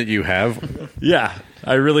condition that you have. Yeah,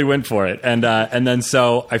 I really went for it. And then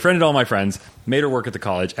so I friended all my friends, made her work at the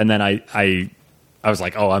college, and then I was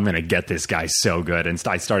like, oh, I'm going to get this guy so good. And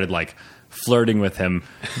I started flirting with him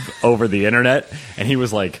over the internet, and he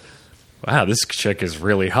was like, wow, this chick is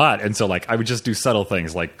really hot. And so, I would just do subtle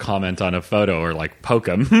things like comment on a photo or, poke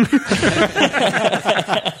him.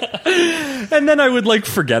 And then I would,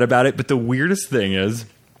 forget about it. But the weirdest thing is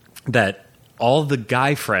that all the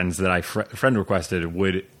guy friends that I friend requested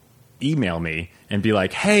would email me and be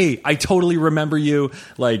like, hey, I totally remember you.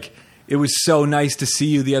 It was so nice to see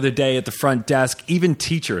you the other day at the front desk. Even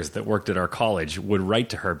teachers that worked at our college would write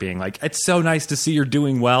to her being like, it's so nice to see you're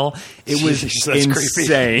doing well. It was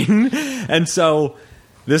insane. And so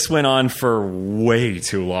this went on for way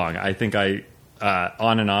too long. I think I,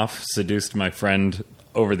 on and off, seduced my friend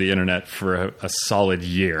over the internet for a solid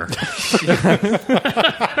year.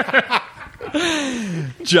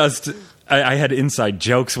 I had inside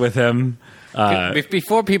jokes with him.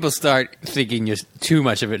 Before people start thinking you're too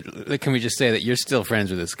much of it, can we just say that you're still friends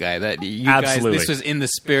with this guy? That you Absolutely. guys, this was in the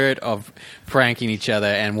spirit of pranking each other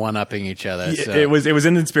and one-upping each other. So. It was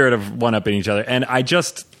in the spirit of one-upping each other, and I mean,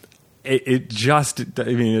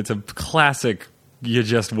 it's a classic. You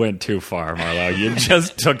just went too far, Marlow. You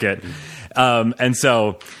just took it, and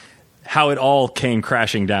so. How it all came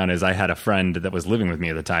crashing down is I had a friend that was living with me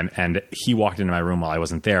at the time, and he walked into my room while I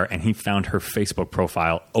wasn't there, and he found her Facebook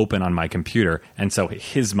profile open on my computer. And so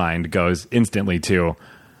his mind goes instantly to,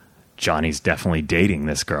 Johnny's definitely dating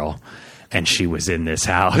this girl, and she was in this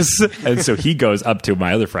house. And so he goes up to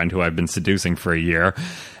my other friend who I've been seducing for a year,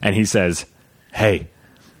 and he says, hey,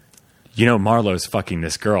 Marlow's fucking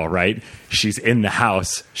this girl, right? She's in the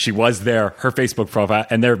house. She was there, her Facebook profile,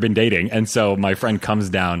 and they've been dating. And so my friend comes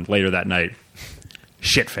down later that night,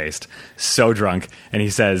 shit-faced, so drunk, and he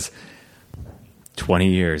says, 20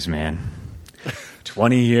 years, man.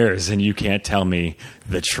 20 years, and you can't tell me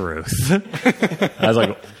the truth. I was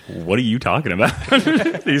like, what are you talking about?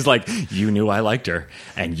 He's like, you knew I liked her,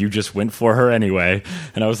 and you just went for her anyway.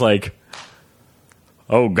 And I was like,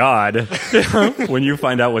 oh, God, when you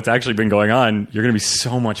find out what's actually been going on, you're going to be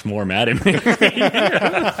so much more mad at me.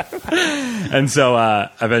 And so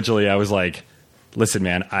eventually I was like, listen,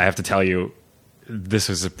 man, I have to tell you, this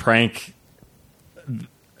was a prank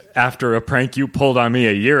after a prank you pulled on me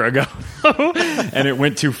a year ago, and it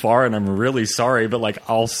went too far, and I'm really sorry, but like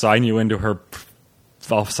I'll sign you into her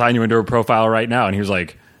profile right now." And he was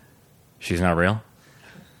like, "She's not real?"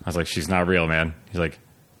 I was like, "She's not real, man." He's like,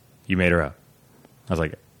 "You made her up?" I was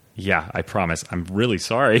like, "Yeah, I promise. I'm really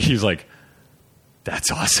sorry." He's like,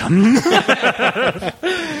 "That's awesome."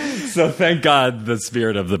 So thank God the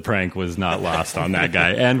spirit of the prank was not lost on that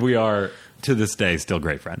guy, and we are to this day still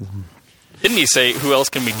great friends. Didn't he say, "Who else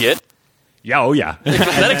can we get"? Yeah, oh yeah.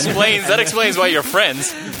 That explains why you're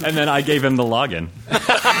friends. And then I gave him the login.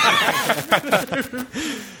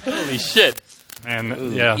 Holy shit!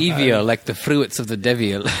 And yeah, Evil, like the fruits of the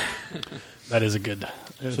devil. that is a good.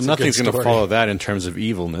 So nothing's going to follow that in terms of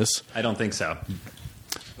evilness. I don't think so.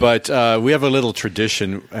 But we have a little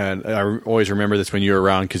tradition, and I always remember this when you were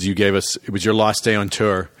around because you gave us, it was your last day on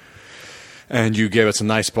tour, and you gave us a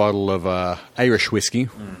nice bottle of Irish whiskey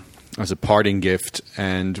as a parting gift,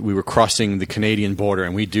 and we were crossing the Canadian border,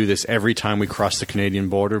 and we do this every time we cross the Canadian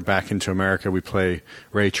border back into America. We play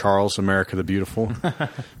Ray Charles, America the Beautiful,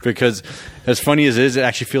 because as funny as it is, it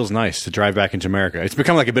actually feels nice to drive back into America. It's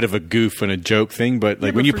become like a bit of a goof and a joke thing, but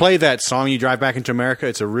like when you play that song, you drive back into America,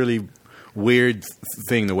 it's a really weird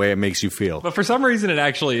thing the way it makes you feel. But for some reason, it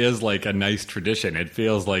actually is like a nice tradition. It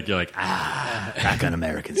feels like you're like, back on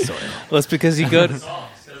American soil. Well, it's because you go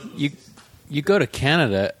to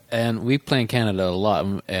Canada, and we play in Canada a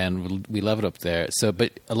lot, and we love it up there. So,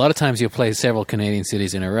 but a lot of times you'll play several Canadian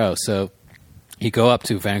cities in a row. So you go up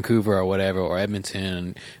to Vancouver or whatever, or Edmonton,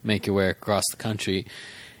 and make your way across the country,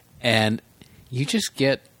 and you just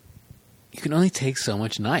get. You can only take so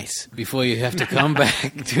much nice before you have to come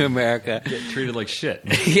back to America. Get treated like shit.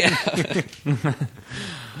 Yeah.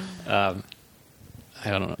 I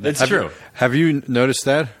don't know. That's true. Have you noticed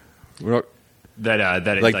that?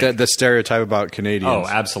 The stereotype about Canadians. Oh,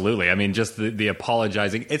 absolutely. I mean, just the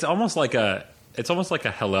apologizing. It's almost like a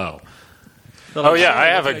hello. Oh yeah, I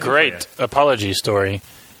have a great apology story.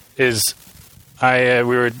 There's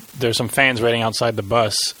some fans waiting outside the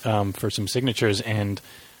bus for some signatures, and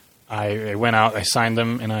I went out, I signed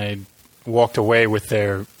them, and I walked away with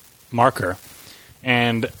their marker.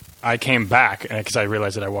 And I came back because I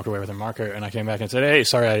realized that I walked away with their marker, and I came back and said, "Hey,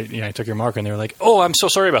 sorry, I took your marker." And they were like, "Oh, I'm so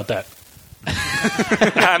sorry about that."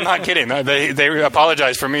 I'm not kidding. They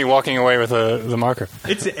apologized for me walking away with the marker.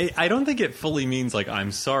 I don't think it fully means like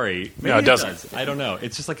I'm sorry. Maybe no, it doesn't. Does. I don't know.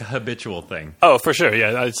 It's just like a habitual thing. Oh, for sure.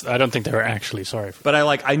 Yeah, I don't think they were actually sorry. But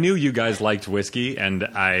I knew you guys liked whiskey, and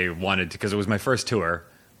I wanted to because it was my first tour.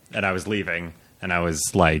 And I was leaving, and I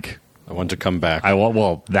was like, I want to come back.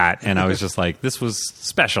 And I was just like, this was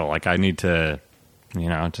special. Like, I need to,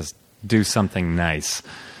 just do something nice.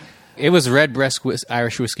 It was Redbreast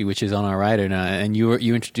Irish whiskey, which is on our rider now, and you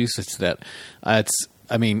introduced us to that.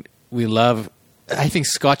 We love. I think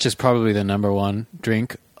Scotch is probably the number one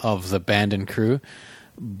drink of the band and crew,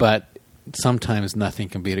 but sometimes nothing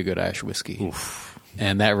can beat a good Irish whiskey. Oof.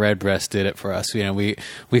 And that Redbreast did it for us. We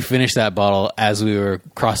finished that bottle as we were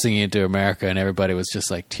crossing into America, and everybody was just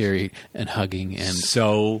like teary and hugging and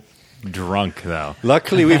so drunk though.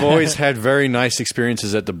 Luckily, we've always had very nice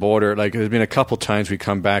experiences at the border. Like there's been a couple times we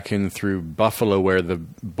come back in through Buffalo where the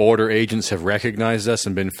border agents have recognized us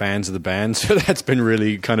and been fans of the band. So that's been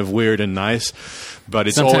really kind of weird and nice. But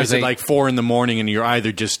it's sometimes always at like 4 a.m, and you're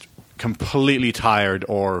either just completely tired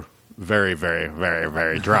or very, very, very,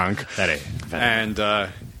 very drunk. And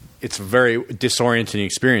it's a very disorienting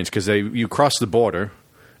experience because you cross the border,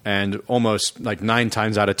 and almost like 9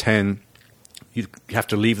 times out of 10, you have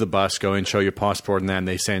to leave the bus, go and show your passport, and then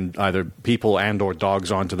they send either people and or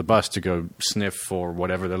dogs onto the bus to go sniff for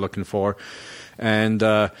whatever they're looking for. And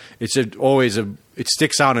it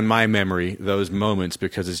sticks out in my memory, those moments,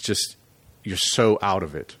 because it's just you're so out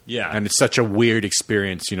of it. Yeah. And it's such a weird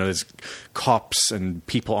experience. There's cops and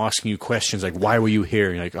people asking you questions like, why were you here?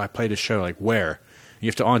 And you're like, I played a show. Like, where? You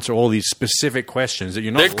have to answer all these specific questions that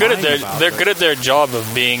you're not They're good at their job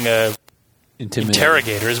of being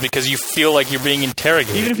interrogators because you feel like you're being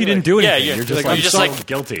interrogated. Even if you didn't do anything, yeah, you're just like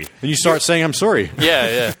guilty. And you start saying, I'm sorry.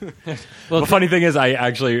 Yeah. Well, the funny thing is,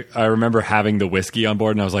 I remember having the whiskey on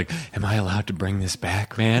board, and I was like, am I allowed to bring this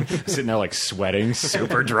back, man? Sitting there like sweating,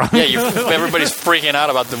 super drunk. Yeah, everybody's freaking out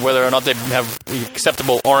about whether or not they have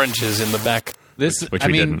acceptable oranges in the back.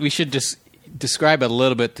 We should just describe a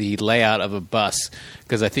little bit the layout of a bus,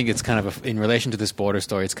 because I think it's kind of, in relation to this border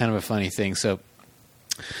story, it's kind of a funny thing. So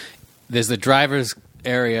there's the driver's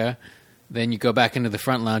area, then you go back into the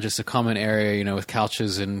front lounge. It's a common area, with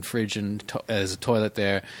couches and fridge and there's a toilet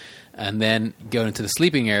there. and then go into the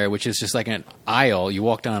sleeping area, which is just like an aisle. You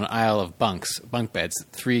walk down an aisle of bunk beds,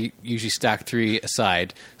 usually stacked 3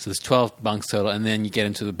 aside. So there's 12 bunks total, and then you get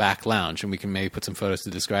into the back lounge, and we can maybe put some photos to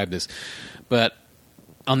describe this. But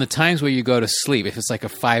on the times where you go to sleep, if it's like a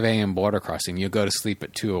 5 a.m. border crossing, you go to sleep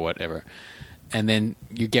at 2 or whatever, and then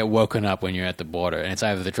you get woken up when you're at the border, and it's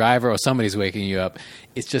either the driver or somebody's waking you up.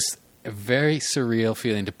 It's just a very surreal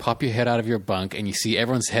feeling to pop your head out of your bunk and you see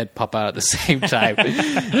everyone's head pop out at the same time,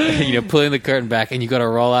 pulling the curtain back, and you got to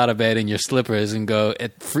roll out of bed in your slippers and go a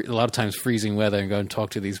lot of times freezing weather and go and talk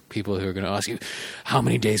to these people who are going to ask you, how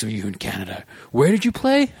many days were you in Canada? Where did you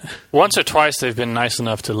play? Once or twice they've been nice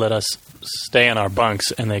enough to let us stay in our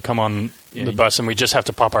bunks, and they come on the bus and we just have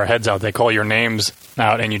to pop our heads out. They call your names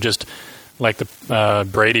out and you just, like the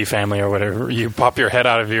Brady family or whatever, you pop your head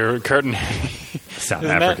out of your curtain. South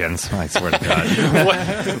Africans, I swear to God.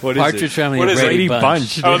 What is Partridge Family? What is Brady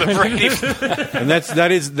Bunch? Oh, the Brady. And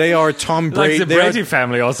they are Tom Brady. Like the Brady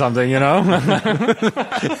family or something, you know?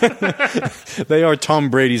 They are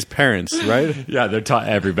Tom Brady's parents, right? Yeah, they're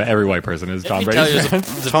every white person is Tom Brady's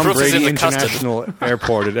parents. Tom Brady International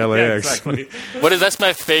Airport at LAX. Yeah, exactly. That's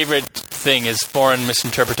my favorite thing is foreign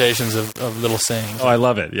misinterpretations of little sayings. Oh, I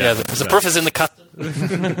love it. Yeah, the proof is in the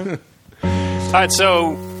custard. All right,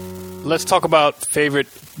 so let's talk about favorite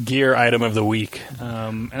gear item of the week.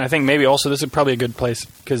 And I think maybe also this is probably a good place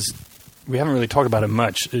because we haven't really talked about it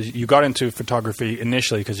much. You got into photography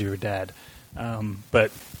initially because of your dad.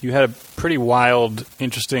 But you had a pretty wild,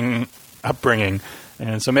 interesting upbringing.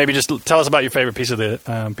 And so maybe just tell us about your favorite piece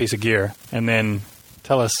of gear, and then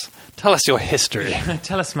tell us your history.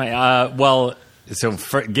 Tell us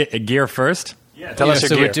gear first. Yeah, tell us your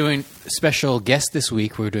gear. gear. We're doing special guest this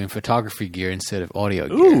week. We're doing photography gear instead of audio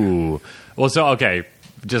gear. Ooh. Well, so okay,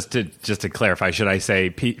 just to clarify, should I say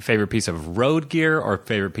favorite piece of road gear or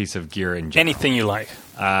favorite piece of gear in general? Anything you like.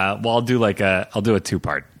 Well, I'll do a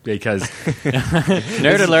 2-part because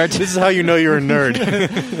nerd alert. This is how you know you're a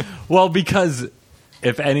nerd. Well, because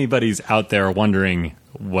if anybody's out there wondering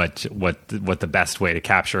what the best way to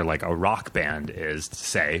capture like a rock band is,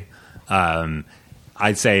 say,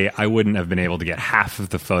 I'd say I wouldn't have been able to get half of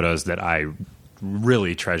the photos that I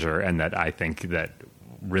really treasure and that I think that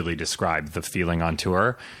really describe the feeling on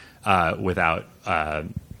tour without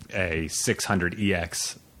a 600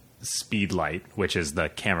 EX speed light, which is the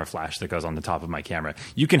camera flash that goes on the top of my camera.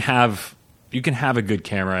 You can have a good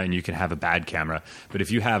camera and you can have a bad camera, but if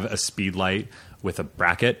you have a speed light with a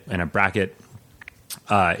bracket, and a bracket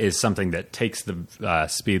is something that takes the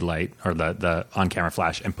speed light or the on-camera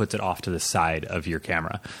flash and puts it off to the side of your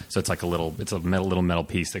camera. So it's like little metal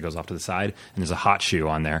piece that goes off to the side, and there's a hot shoe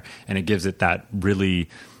on there, and it gives it that really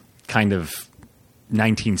kind of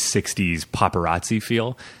 1960s paparazzi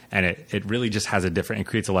feel, and it really just has it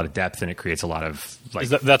creates a lot of depth, and it creates a lot of like.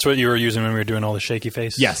 That's what you were using when we were doing all the shaky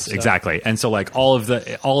face? Yes, stuff? Exactly. And so like all of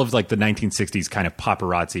like the 1960s kind of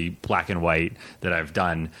paparazzi black and white that I've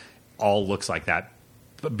done all looks like that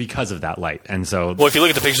because of that light. And so, well, if you look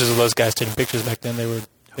at the pictures of those guys taking pictures back then,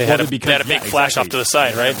 they had a big flash off to the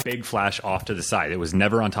side, right? A big flash off to the side. It was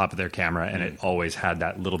never on top of their camera, and it always had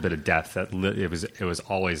that little bit of depth. It was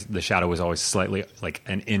always, the shadow was always slightly like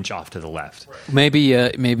an inch off to the left. Maybe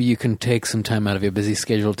you can take some time out of your busy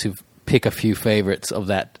schedule to pick a few favorites of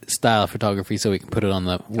that style of photography so we can put it on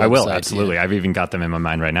the website. I will, absolutely. Yeah. I've even got them in my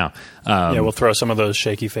mind right now. We'll throw some of those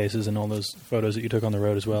shaky faces and all those photos that you took on the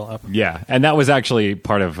road as well up. Yeah, and that was actually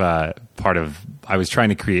part of I was trying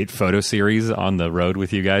to create photo series on the road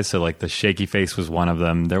with you guys, so like the shaky face was one of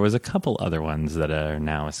them. There was a couple other ones that are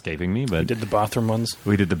now escaping me, but we did the bathroom ones.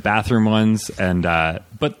 We did the bathroom ones, and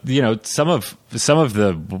but you know, some of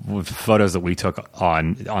the photos that we took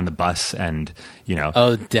on the bus, and you know,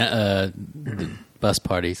 bus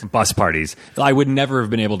parties. I would never have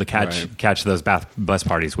been able to catch those bus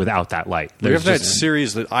parties without that light. We have that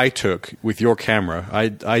series that I took with your camera.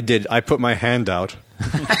 I put my hand out.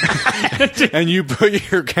 And you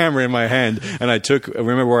put your camera in my hand, and I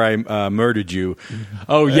remember where I murdered you.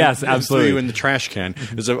 Oh yes, absolutely. Threw you in the trash can.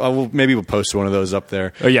 Maybe we'll post one of those up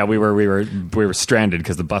there. Oh yeah, we were stranded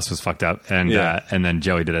because the bus was fucked up, and then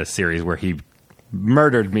Joey did a series where he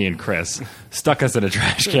murdered me and Chris, stuck us in a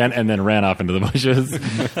trash can, and then ran off into the bushes.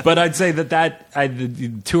 But I'd say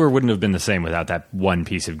the tour wouldn't have been the same without that one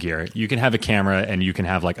piece of gear. You can have a camera, and you can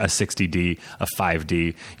have like a 60D, a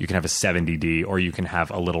 5D, you can have a 70D, or you can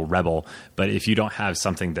have a little Rebel. But if you don't have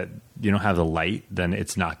something that you don't have the light, then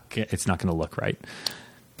it's not going to look right.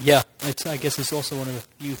 Yeah, I guess it's also one of the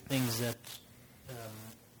few things that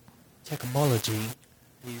technology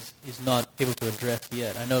is not able to address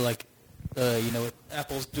yet. I know, like. With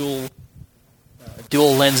Apple's dual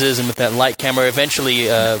lenses and with that light camera, eventually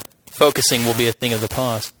focusing will be a thing of the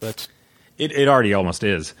past, but it already almost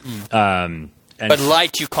is. But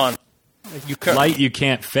light you can't. Light you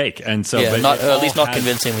can't fake, and so at least not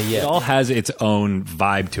convincingly yet. It all has its own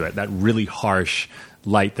vibe to it. That really harsh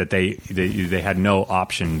light that they had no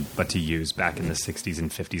option but to use back in the 60s and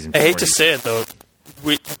 50s and 40s. I hate to say it though,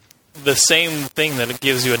 the same thing that it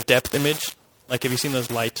gives you a depth image. Like, have you seen those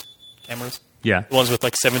light cameras? Yeah, the ones with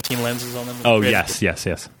like 17 lenses on them. Oh yes. I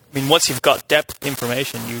mean, once you've got depth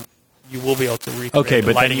information, you will be able to recreate okay,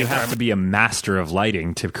 but lighting then you have to be a master of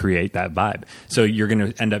lighting to create that vibe. So you're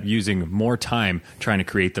going to end up using more time trying to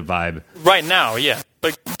create the vibe. Right now, yeah.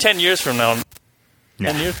 But 10 years from now...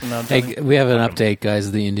 Hey, we have an update,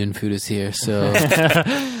 guys. The Indian food is here, so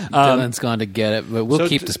Dylan's gone to get it. But we'll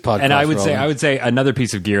keep this podcast. And I rolling. would say another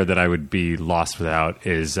piece of gear that I would be lost without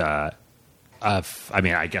is, I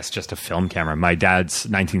guess just a film camera. My dad's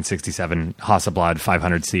 1967 Hasselblad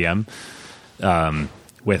 500 cm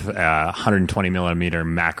with a 120 millimeter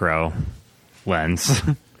macro lens.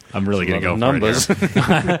 I'm really going to go numbers. For it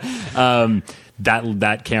here.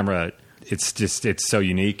 That camera. It's so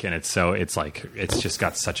unique, and it's just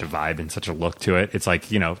got such a vibe and such a look to it. It's like,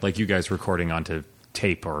 like you guys recording onto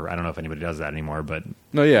tape, or I don't know if anybody does that anymore, but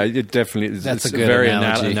no, yeah, it definitely is. That's it's a good very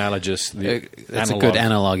analogous. That's a good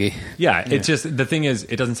analogy. Yeah, it's just, the thing is,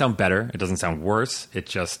 it doesn't sound better, it doesn't sound worse. It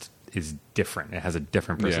just is different. It has a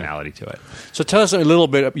different personality to it. So tell us a little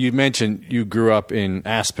bit. You mentioned you grew up in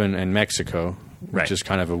Aspen and Mexico, which is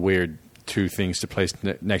kind of a weird two things to place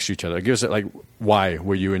next to each other. Give us why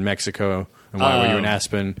were you in Mexico and why were you in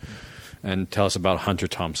Aspen, and tell us about Hunter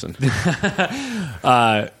Thompson.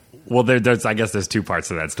 Well, I guess there's two parts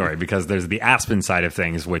to that story, because there's the Aspen side of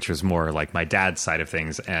things, which was more like my dad's side of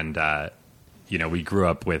things, and we grew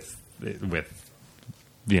up with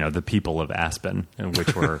the people of Aspen,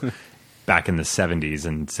 which were back in the 70s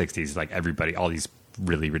and 60s, like everybody, all these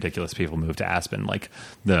really ridiculous people moved to Aspen. Like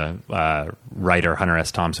the writer Hunter S.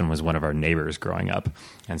 Thompson was one of our neighbors growing up,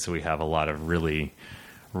 and so we have a lot of really,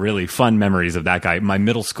 really fun memories of that guy. My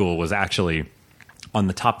middle school was actually on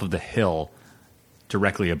the top of the hill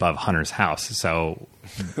directly above Hunter's house. So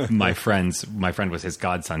my friend was his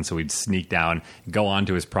godson, so we'd sneak down, go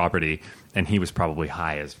onto his property, and he was probably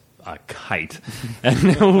high as a kite.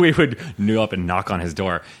 And we would go up and knock on his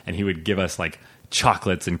door, and he would give us like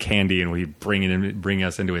chocolates and candy, and we'd bring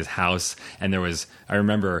us into his house. And I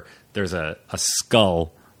remember there's a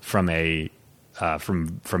skull from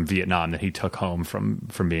from Vietnam that he took home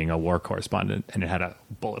from being a war correspondent, and it had a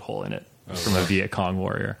bullet hole in it from a Viet Cong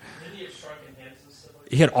warrior.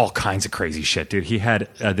 He had all kinds of crazy shit, dude. He had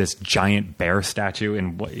this giant bear statue,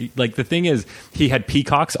 and the thing is, he had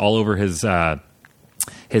peacocks all over his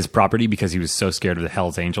property because he was so scared of the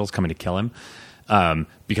Hell's Angels coming to kill him.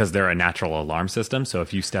 Because they're a natural alarm system. So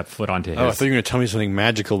if you step foot onto his... Oh, I thought you were going to tell me something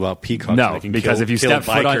magical about peacocks. No, because if you step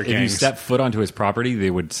foot onto his property,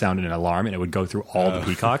 they would sound an alarm, and it would go through all the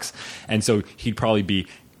peacocks. And so he'd probably be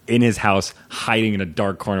in his house, hiding in a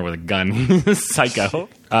dark corner with a gun. Psycho.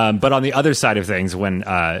 But on the other side of things, when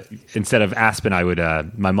instead of Aspen, I would...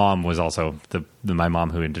 my mom was also... my mom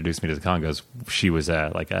who introduced me to the Congos, she was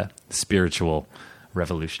like a spiritual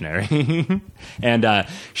revolutionary. And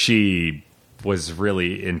she was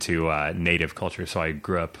really into native culture, so I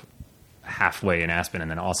grew up halfway in Aspen,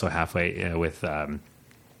 and then also halfway with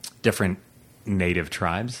different native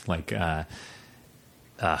tribes like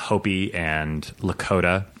Hopi and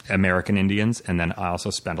Lakota American Indians, and then I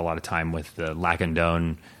also spent a lot of time with the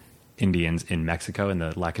Lacandon Indians in Mexico in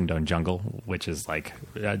the Lacandon jungle, which is like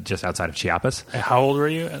just outside of Chiapas. How old were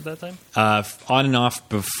you at that time? On and off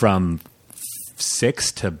from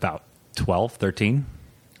 6 to about 12, 13.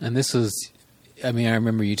 And this was, I mean, I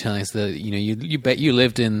remember you telling us that you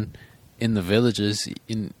lived in the villages.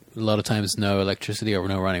 In a lot of times, no electricity or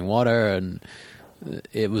no running water, and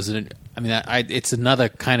it was. It's another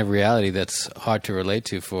kind of reality that's hard to relate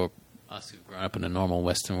to for us who've grown up in a normal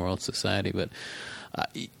Western world society. But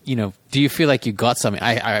do you feel like you got something?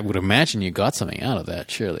 I would imagine you got something out of that.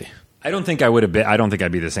 Surely, I don't think I would have been. I don't think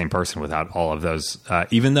I'd be the same person without all of those.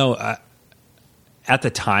 Even though. At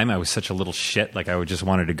the time, I was such a little shit. Like, I just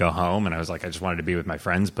wanted to go home, and I was like, I just wanted to be with my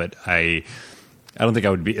friends. But I don't think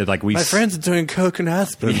I would be like we. My friends are doing coke and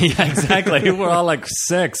Aspen. Yeah, exactly. We're all like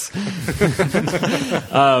 6.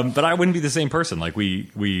 But I wouldn't be the same person. Like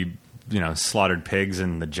we slaughtered pigs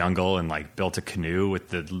in the jungle and like built a canoe with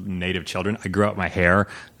the native children. I grew out my hair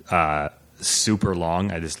super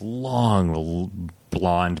long. I had this long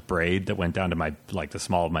blonde braid that went down to my the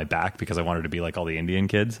small of my back because I wanted to be like all the Indian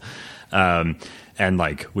kids. And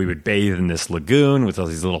like we would bathe in this lagoon with all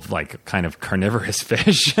these little like kind of carnivorous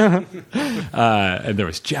fish. And there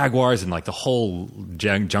was jaguars, and like the whole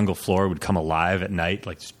jungle floor would come alive at night,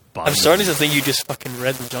 like just I'm starting to think you just fucking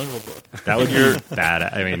read the Jungle Book. That would be bad.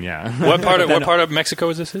 I mean, yeah. What part of Mexico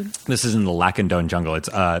is this in? This is in the Lacandon jungle. It's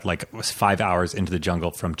it was 5 hours into the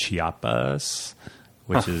jungle from Chiapas,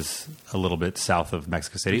 which is a little bit south of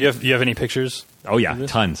Mexico City. Do you have any pictures? Oh yeah,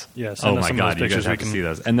 tons. Yeah. Oh my god, you guys have to see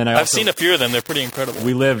those. And then I've seen a few of them. They're pretty incredible.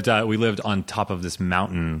 We lived on top of this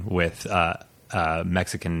mountain with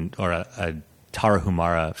Mexican or a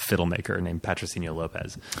Tarahumara fiddle maker named Patrocinio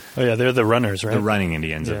Lopez. Oh yeah, they're the runners, right? The running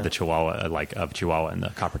Indians of the Chihuahua, of Chihuahua and the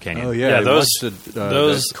Copper Canyon. Oh yeah,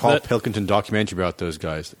 those Carl Pilkington documentary about those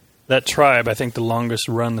guys. That tribe, I think the longest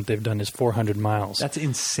run that they've done is 400 miles. That's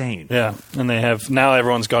insane. Yeah, and they have now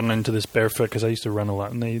everyone's gotten into this barefoot because I used to run a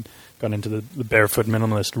lot, and they got into the barefoot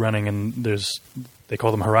minimalist running, and they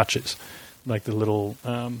call them huaraches, like the little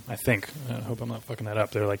I hope I'm not fucking that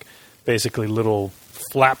up. They're like basically little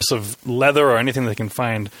flaps of leather or anything they can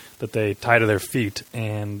find that they tie to their feet,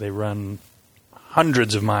 and they run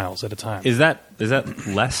hundreds of miles at a time. Is that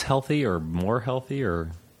less healthy or more healthy or?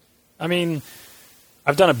 I mean,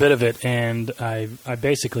 I've done a bit of it, and I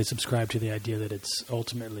basically subscribe to the idea that it's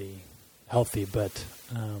ultimately healthy, but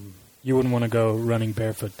you wouldn't want to go running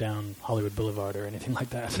barefoot down Hollywood Boulevard or anything like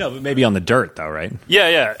that. No, but maybe on the dirt, though, right?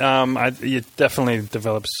 Yeah. It definitely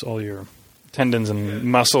develops all your tendons and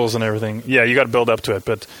muscles and everything. Yeah, you got to build up to it,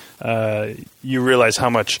 but you realize how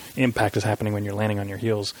much impact is happening when you're landing on your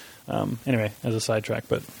heels. Anyway, as a sidetrack,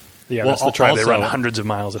 but yeah, that's the tribe. They run hundreds of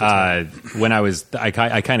miles at a time. When I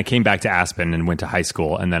kind of came back to Aspen and went to high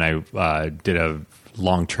school, and then I did a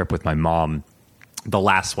long trip with my mom. The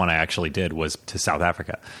last one I actually did was to South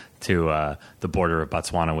Africa, to the border of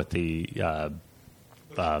Botswana with the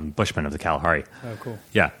Bushmen of the Kalahari. Oh, cool.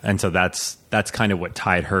 Yeah, and so that's kind of what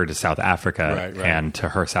tied her to South Africa and to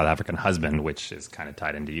her South African husband, which is kind of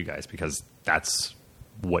tied into you guys because that's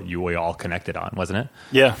what we all connected on, wasn't it?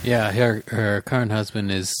 Yeah. Yeah, her current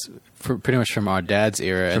husband is pretty much from our dad's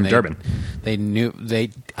era. From Durban. They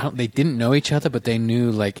didn't know each other, but they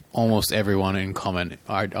knew like almost everyone in common.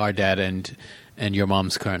 Our dad and your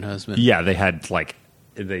mom's current husband. Yeah,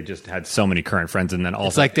 they just had so many current friends, and then also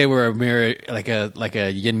it's like they were a mirror, like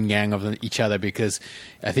a yin yang of each other. Because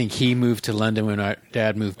I think he moved to London when our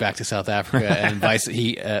dad moved back to South Africa, and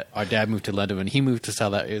our dad moved to London when he moved to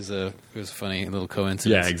South Africa. It was a funny little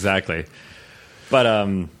coincidence. Yeah, exactly. But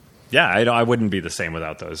I wouldn't be the same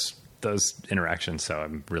without those interactions. So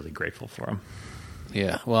I'm really grateful for them.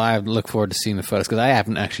 Yeah, well, I look forward to seeing the photos because I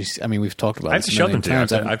haven't actually. I mean, we've talked about. I have to show them to you.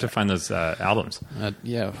 I have to find those albums.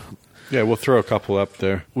 Yeah. Yeah, we'll throw a couple up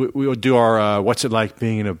there. We'll do our "What's it like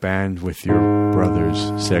being in a band with your brothers"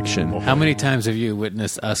 section. How many times have you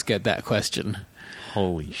witnessed us get that question?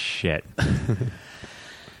 Holy shit!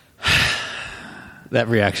 That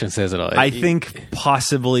reaction says it all. I think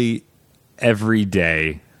possibly every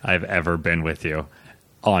day I've ever been with you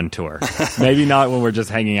on tour. Maybe not when we're just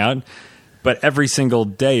hanging out, but every single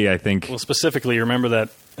day I think. Well, specifically, remember that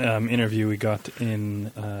interview we got in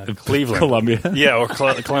Cleveland, Columbia. Yeah, or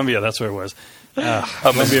Columbia. That's where it was.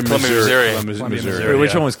 Columbia, Missouri. Wait,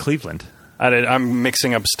 which one was Cleveland? I'm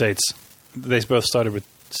mixing up states. They both started with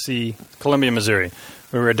C. Columbia, Missouri.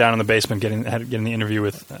 We were down in the basement getting the interview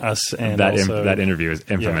with us, and that interview is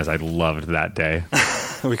infamous. Yeah. I loved that day.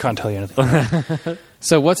 We can't tell you anything.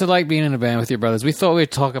 So, what's it like being in a band with your brothers? We thought we'd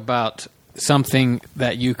talk about something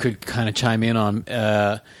that you could kind of chime in on.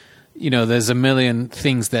 There's a million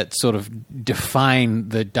things that sort of define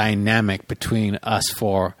the dynamic between us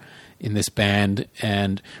four in this band.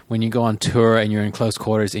 And when you go on tour and you're in close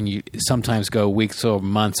quarters and you sometimes go weeks or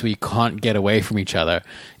months where you can't get away from each other,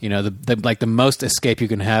 the most escape you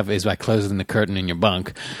can have is by closing the curtain in your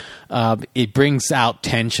bunk. It brings out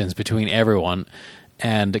tensions between everyone.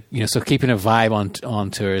 And, so keeping a vibe on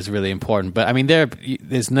tour is really important. But, I mean,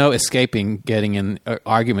 there's no escaping getting in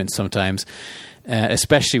arguments sometimes.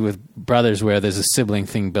 Especially with brothers where there's a sibling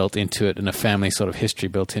thing built into it and a family sort of history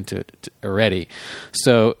built into it already.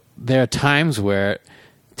 So there are times where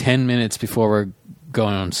 10 minutes before we're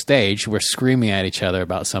going on stage, we're screaming at each other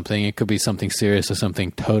about something. It could be something serious or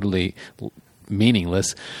something totally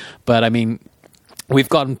meaningless. But I mean, we've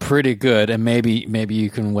gotten pretty good, and maybe you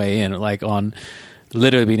can weigh in, like on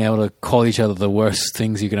literally being able to call each other the worst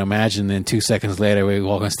things you can imagine. Then 2 seconds later, we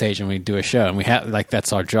walk on stage and we do a show, and we have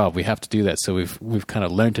that's our job. We have to do that. So we've kind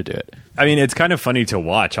of learned to do it. I mean, it's kind of funny to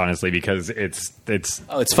watch, honestly, because it's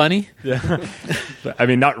funny. Yeah. I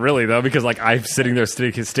mean, not really though, because like I'm sitting there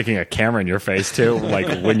sticking a camera in your face too,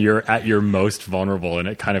 like when you're at your most vulnerable, and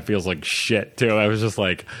it kind of feels like shit too. I was just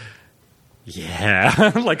like,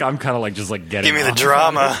 yeah, like I'm kind of like just like getting. Give me the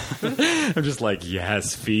drama. I'm just like,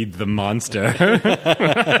 yes, feed the monster.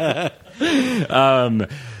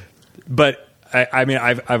 But I mean,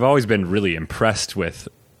 I've always been really impressed with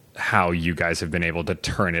how you guys have been able to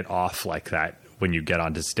turn it off like that when you get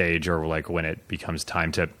onto stage, or like when it becomes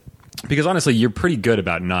time to. Because honestly, you're pretty good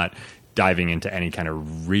about not diving into any kind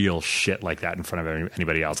of real shit like that in front of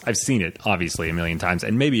anybody else. I've seen it obviously a million times,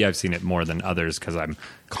 and maybe I've seen it more than others because I'm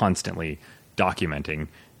constantly documenting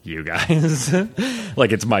you guys.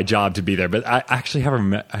 Like it's my job to be there. But I actually haven't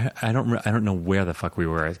met, I don't know where the fuck we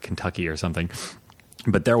were, at Kentucky or something.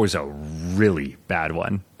 But there was a really bad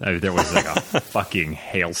one. There was like a fucking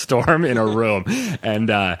hailstorm in a room, and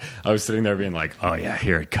I was sitting there being like, "Oh yeah,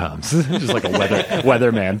 here it comes!" Just like a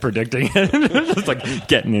weatherman predicting it, just like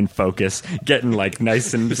getting in focus, getting like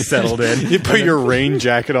nice and settled in. You put your rain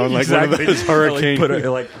jacket on like exactly. One of those hurricanes.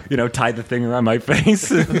 Tie the thing around my face,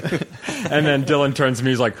 and then Dylan turns to me,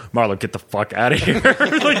 he's like, "Marlow, get the fuck out of here!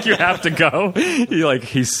 Like you have to go."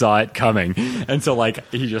 He saw it coming, and so like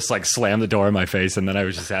he just like slammed the door in my face, and then I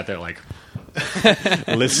was just sat there like.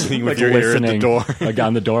 Listening with your ear at the door. Like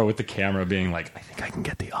on the door with the camera being like, I think I can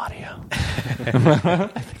get the audio. I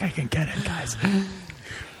think I can get it, guys.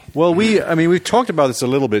 Well, we've talked about this a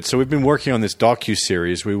little bit. So we've been working on this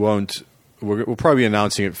docu-series. We'll probably be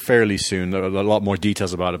announcing it fairly soon. There are a lot more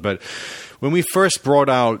details about it. But when we first brought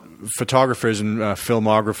out photographers and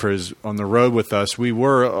filmographers on the road with us, we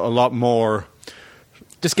were a lot more...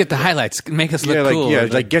 Just get the highlights. Make us look cool.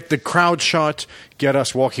 Like get the crowd shot, get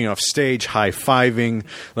us walking off stage, high-fiving,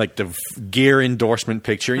 like the gear endorsement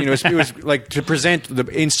picture. It was like to present the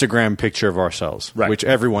Instagram picture of ourselves, right. Which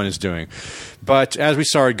everyone is doing. But as we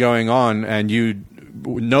started going on, and you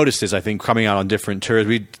noticed this, I think, coming out on different tours,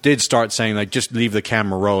 we did start saying, like, just leave the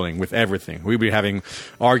camera rolling with everything. We'd be having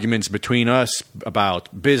arguments between us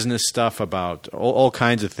about business stuff, about all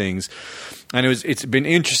kinds of things. And it's been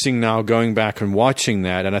interesting now going back and watching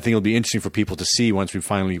that, and I think it'll be interesting for people to see once we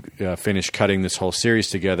finally finish cutting this whole series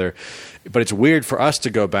together. But it's weird for us to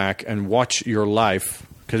go back and watch your life,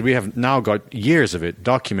 because we have now got years of it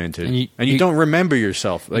documented, and you don't remember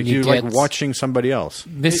yourself. Like you're like watching somebody else.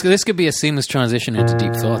 This could be a seamless transition into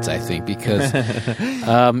deep thoughts, I think, because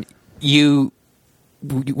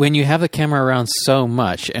when you have the camera around so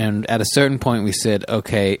much, and at a certain point we said,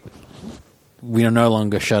 okay, we are no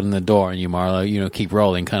longer shutting the door on you, Marlow. Keep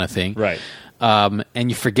rolling, kind of thing. Right. And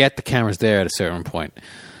you forget the camera's there at a certain point.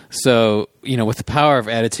 So, with the power of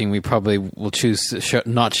editing, we probably will choose to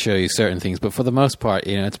not show you certain things. But for the most part,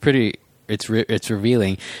 it's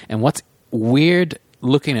revealing. And what's weird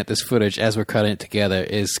looking at this footage as we're cutting it together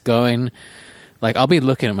is going, like, I'll be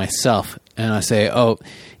looking at myself and I say, oh,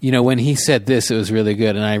 when he said this, it was really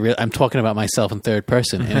good. And I'm talking about myself in third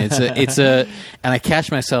person. And and I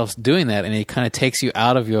catch myself doing that, and it kind of takes you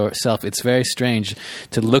out of yourself. It's very strange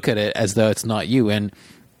to look at it as though it's not you. And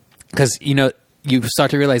because, you start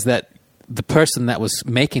to realize that the person that was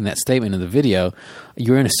making that statement in the video,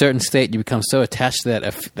 you're in a certain state, you become so attached to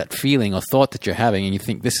that feeling or thought that you're having, and you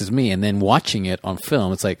think, this is me. And then watching it on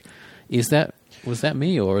film, it's like, was that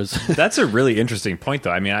me, or is That's a really interesting point, though.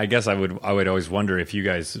 I mean, I guess I would always wonder if you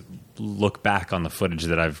guys look back on the footage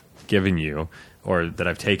that I've given you or that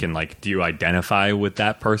I've taken, like, do you identify with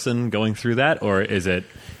that person going through that, or is it...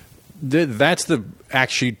 That's the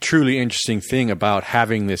actually truly interesting thing about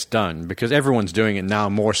having this done, because everyone's doing it now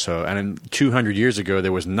more so. And 200 years ago,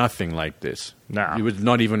 there was nothing like this. No. You would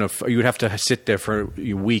not even you would have to sit there for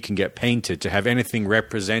a week and get painted to have anything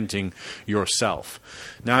representing yourself.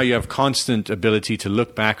 Now you have constant ability to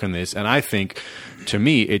look back on this, and I think, to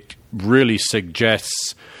me, it really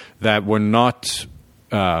suggests that we're not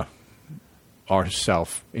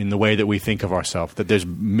ourself in the way that we think of ourselves. That there's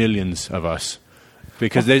millions of us.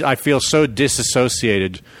 Because I feel so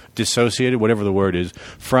dissociated, whatever the word is,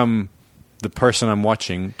 from the person I'm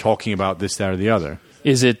watching talking about this, that, or the other.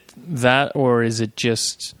 Is it that, or is it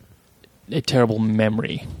just a terrible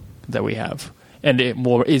memory that we have? And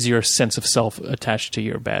is your sense of self attached to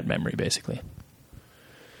your bad memory, basically?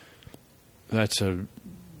 That's a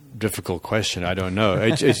difficult question. I don't know.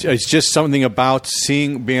 It's just something about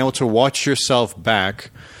being able to watch yourself back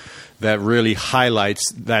that really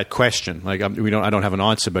highlights that question. Like I don't have an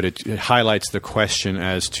answer, but it highlights the question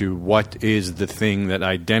as to what is the thing that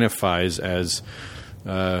identifies as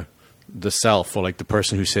the self, or like the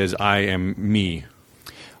person who says, I am me?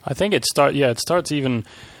 I think it starts even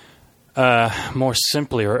more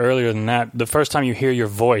simply or earlier than that. The first time you hear your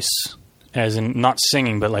voice, as in not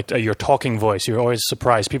singing, but like your talking voice, you're always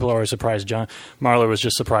surprised. People are always surprised. John Marlow was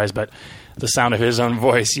just surprised, but the sound of his own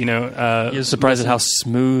voice, he was surprised at how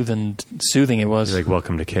smooth and soothing it was. He's like,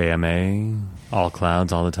 welcome to KMA, all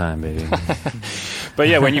clouds all the time, baby. But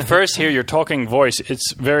yeah, when you first hear your talking voice,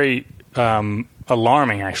 it's very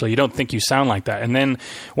alarming, actually. You don't think you sound like that. And then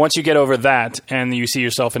once you get over that and you see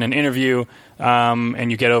yourself in an interview and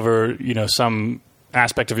you get over, some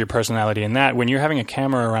aspect of your personality in that, when you're having a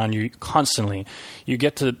camera around you constantly, you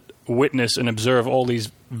get to witness and observe all these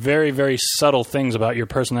very, very subtle things about your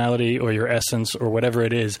personality or your essence or whatever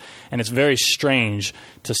it is. And it's very strange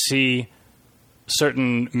to see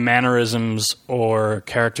certain mannerisms or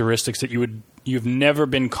characteristics that you've never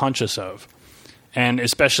been conscious of. And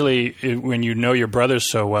especially when you know your brothers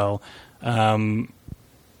so well,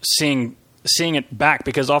 seeing it back,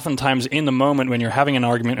 because oftentimes in the moment when you're having an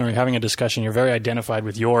argument or you're having a discussion, you're very identified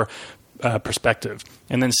with your perspective.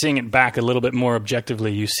 And then seeing it back a little bit more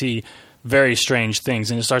objectively, you see very strange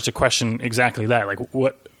things. And it starts to question exactly that. Like,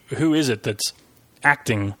 who is it that's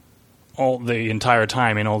acting all the entire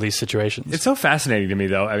time in all these situations? It's so fascinating to me,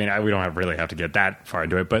 though. I mean, we don't really have to get that far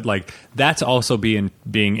into it, but like that's also being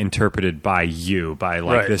interpreted by you, by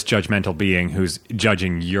like this judgmental being who's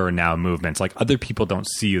judging your now movements. Like other people don't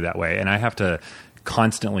see you that way, and I have to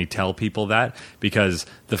constantly tell people that, because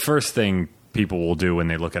the first thing people will do when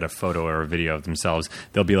they look at a photo or a video of themselves,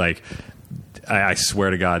 they'll be like, I swear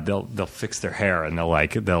to God, they'll fix their hair and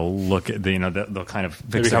they'll look at they'll kind of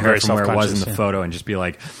fix their hair from where it was in the photo and just be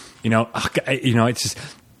like,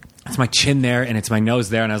 it's my chin there and it's my nose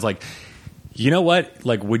there. And I was like, you know what?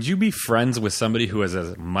 Like, would you be friends with somebody who is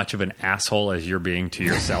as much of an asshole as you're being to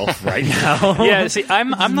yourself right now? Yeah, see, I'm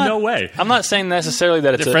not. No way. I'm not saying necessarily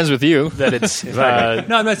that it's friends with you. That it's. No,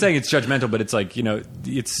 I'm not saying it's judgmental, but it's like,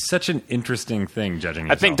 it's such an interesting thing judging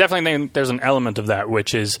yourself. I think definitely there's an element of that,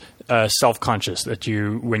 which is self-conscious. That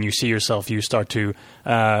when you see yourself, you start to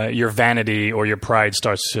your vanity or your pride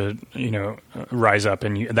starts to rise up,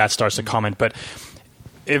 and that starts to comment. But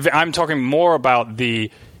if I'm talking more about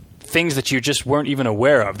the things that you just weren't even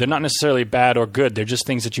aware of. They're not necessarily bad or good. They're just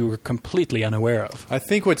things that you were completely unaware of. I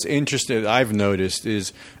think what's interesting, I've noticed,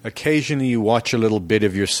 is occasionally you watch a little bit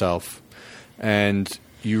of yourself and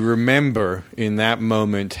you remember in that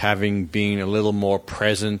moment having been a little more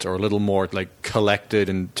present or a little more like collected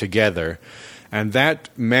and together. And that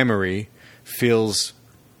memory feels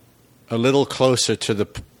a little closer to the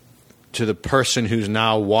person who's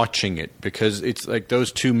now watching it, because it's like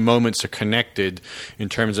those two moments are connected in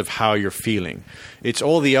terms of how you're feeling. It's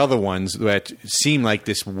all the other ones that seem like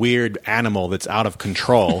this weird animal that's out of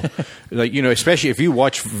control. Like, especially if you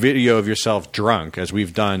watch video of yourself drunk, as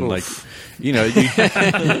we've done, Oof.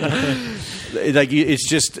 It's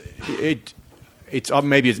just,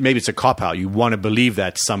 maybe it's a cop-out. You want to believe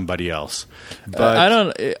that's somebody else. But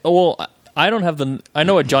I don't have I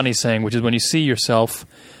know what Johnny's saying, which is when you see yourself,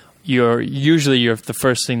 the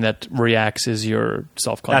first thing that reacts is your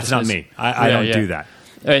self-consciousness. That's not me. I don't do that.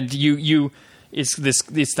 And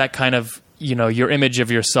it's that kind of, your image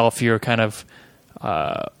of yourself, your kind of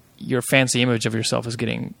your fancy image of yourself is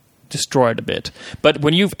getting destroyed a bit. But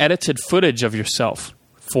when you've edited footage of yourself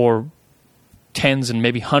for tens and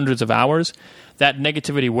maybe hundreds of hours, that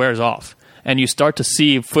negativity wears off, and you start to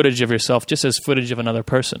see footage of yourself just as footage of another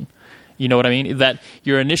person. You know what I mean? That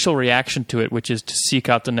your initial reaction to it, which is to seek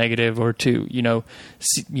out the negative or to,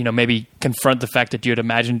 maybe confront the fact that you had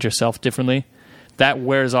imagined yourself differently, that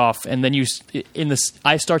wears off. And then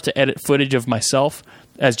I start to edit footage of myself,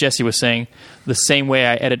 as Jesse was saying, the same way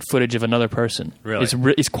I edit footage of another person. Really?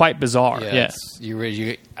 It's quite bizarre. Yeah.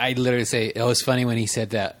 I literally say, it was funny when he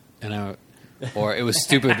said that, or it was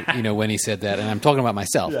stupid, when he said that, and I'm talking about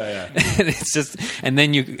myself. Yeah. And it's just, and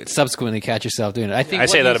then you subsequently catch yourself doing it. I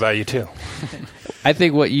say that about you too. I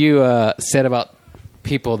think what you said about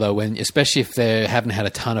people, though, especially if they haven't had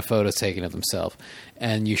a ton of photos taken of themselves,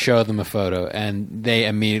 and you show them a photo and they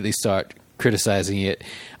immediately start criticizing it,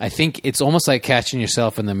 I think it's almost like catching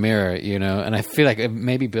yourself in the mirror, and I feel like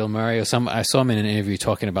maybe Bill Murray or I saw him in an interview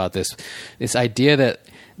talking about this idea that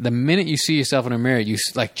the minute you see yourself in a mirror, you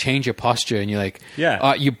like change your posture and you're like,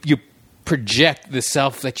 you project the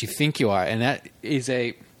self that you think you are. And that is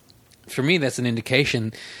for me, that's an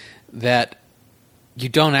indication that you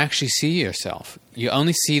don't actually see yourself. You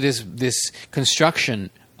only see this construction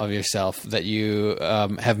of yourself that you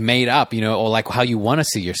have made up, or like how you want to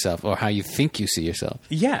see yourself or how you think you see yourself.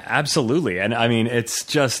 Yeah, absolutely. And I mean, it's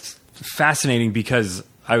just fascinating because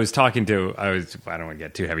I was talking to, I don't want to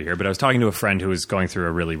get too heavy here, but I was talking to a friend who was going through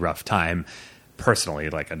a really rough time personally,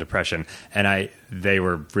 like a depression, and they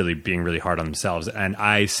were really being really hard on themselves. And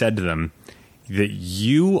I said to them that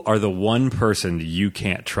you are the one person you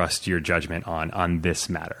can't trust your judgment on this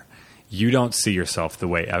matter. You don't see yourself the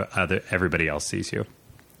way everybody else sees you.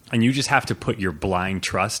 And you just have to put your blind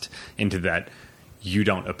trust into that you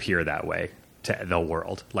don't appear that way to the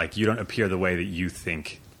world. Like, you don't appear the way that you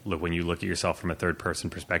think when you look at yourself from a third person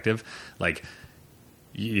perspective. Like,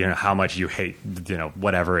 you know, how much you hate, you know,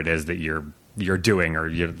 whatever it is that you're doing, or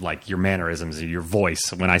your mannerisms, or your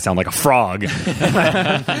voice when I sound like a frog. Isn't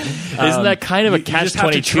that kind of a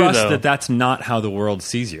catch-22 trust though? That's not how the world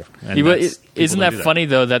sees you. And isn't that funny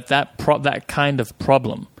though, that kind of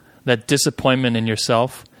problem, that disappointment in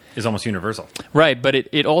yourself, is almost universal. Right, but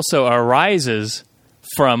it also arises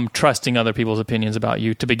from trusting other people's opinions about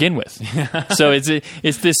you to begin with. So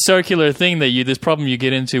it's this circular thing this problem you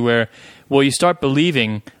get into where, well, you start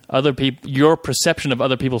believing other people, your perception of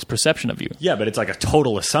other people's perception of you. Yeah, but it's like a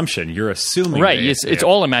total assumption. You're assuming, right? It's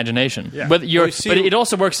all imagination. Yeah. But but it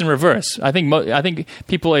also works in reverse. I think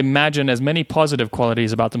people imagine as many positive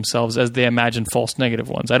qualities about themselves as they imagine false negative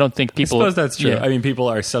ones. I don't think people. I suppose that's true. Yeah. I mean, people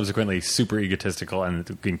are subsequently super egotistical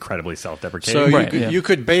and incredibly self-deprecating. So you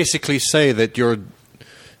could basically say that your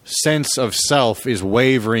sense of self is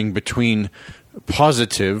wavering between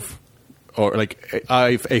positive, or like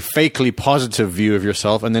a fakely positive view of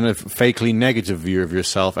yourself, and then a fakely negative view of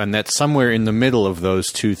yourself, and that somewhere in the middle of those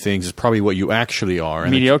two things is probably what you actually are. And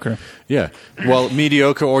mediocre. Yeah. Well,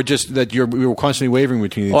 mediocre, or just that you're constantly wavering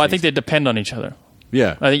between these things. I think they depend on each other.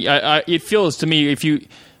 Yeah. I think it feels to me, if you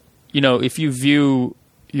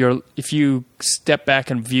step back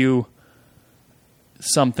and view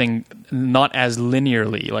something not as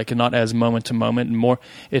linearly, like not as moment to moment, and more,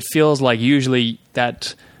 it feels like usually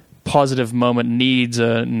that positive moment needs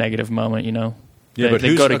a negative moment, you know? Yeah, but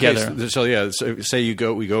they go together. Okay, so say we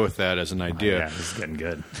go with that as an idea. Yeah, this is getting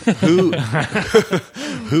good.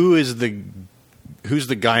 Who's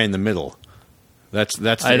the guy in the middle? That's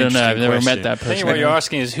the I don't know. I've never question. met that person. I think what you're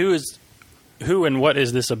asking is who and what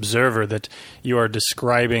is this observer that you are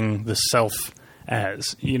describing the self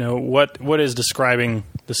as? You know, what is describing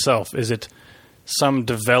the self? Is it some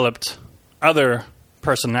developed other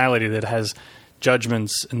personality that has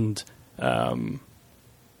judgments and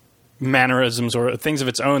mannerisms or things of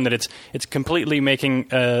its own, that it's completely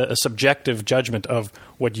making a subjective judgment of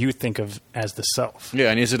what you think of as the self? Yeah,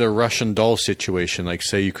 and is it a Russian doll situation? Like,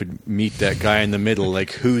 say you could meet that guy in the middle,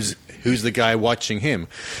 like who's the guy watching him?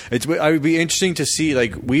 It would be interesting to see,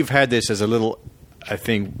 like, we've had this as a little, I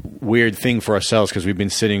think, weird thing for ourselves because we've been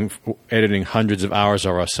sitting editing hundreds of hours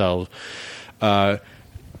of ourselves.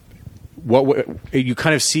 You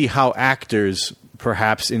kind of see how actors,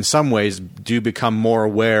 perhaps in some ways, do become more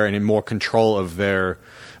aware and in more control of their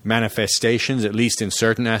manifestations, at least in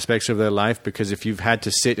certain aspects of their life. Because if you've had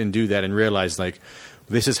to sit and do that and realize, like,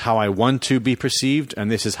 this is how I want to be perceived,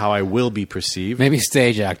 and this is how I will be perceived. Maybe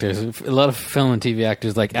stage actors. A lot of film and TV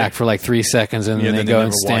actors act for like 3 seconds, and then they go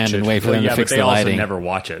and stand and wait for them to fix the lighting. But they also never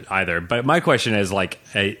watch it either. But my question is, like,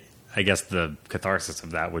 I guess the catharsis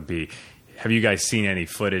of that would be, have you guys seen any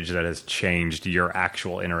footage that has changed your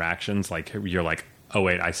actual interactions? Like, you're like, oh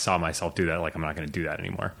wait, I saw myself do that. Like, I'm not going to do that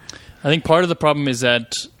anymore. I think part of the problem is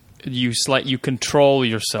that you control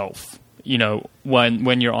yourself. You know,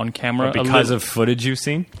 when you're on camera, because of footage you've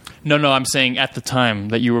seen. No, I'm saying at the time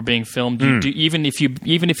that you were being filmed, even if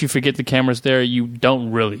you forget the camera's there, you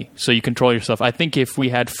don't really. So you control yourself. I think if we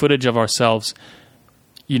had footage of ourselves,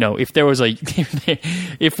 you know, if there was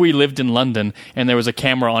if we lived in London and there was a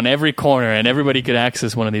camera on every corner and everybody could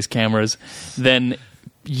access one of these cameras, then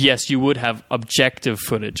yes, you would have objective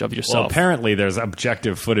footage of yourself. Well, apparently there's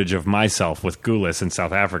objective footage of myself with Gulas in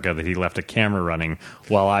South Africa that he left a camera running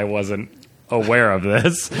while I wasn't aware of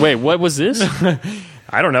this. Wait, what was this?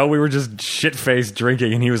 I don't know. We were just shit-faced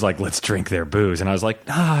drinking, and he was like, let's drink their booze. And I was like,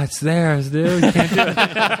 it's theirs, dude. You can't do it.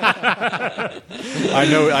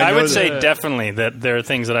 I would say definitely that there are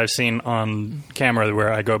things that I've seen on camera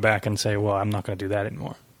where I go back and say, well, I'm not going to do that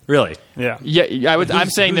anymore. Really? Yeah. Yeah, I'm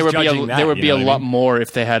saying there would be a lot more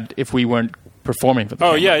if we weren't performing for the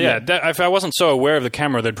camera. Yeah. If I wasn't so aware of the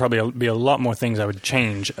camera, there'd probably be a lot more things I would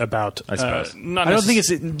change about. I suppose. I don't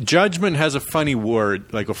think judgment has a funny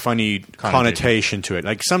word, like a funny connotation to it.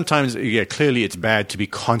 Like sometimes, clearly it's bad to be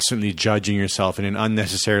constantly judging yourself in an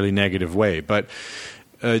unnecessarily negative way, but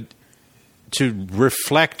to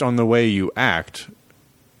reflect on the way you act,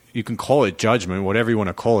 you can call it judgment, whatever you want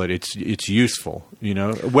to call it. It's useful, you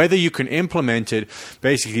know. Whether you can implement it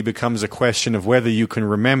basically becomes a question of whether you can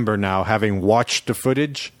remember now, having watched the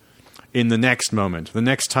footage, in the next moment. The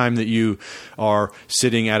next time that you are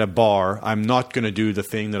sitting at a bar, I'm not going to do the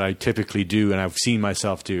thing that I typically do and I've seen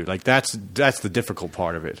myself do. Like that's the difficult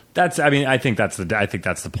part of it. I think that's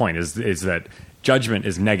the point is that judgment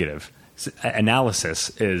is negative. Analysis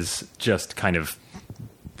is just kind of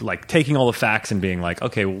like taking all the facts and being like,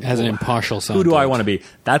 okay, has an impartial side. Who do I want to be?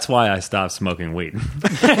 That's why I stopped smoking weed.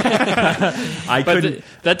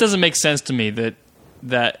 That doesn't make sense to me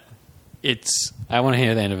that it's... I want to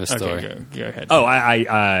hear the end of the story. Okay, go ahead.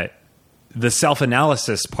 Oh, the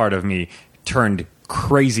self-analysis part of me turned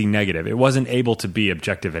crazy negative. It wasn't able to be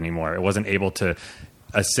objective anymore. It wasn't able to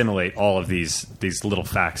assimilate all of these little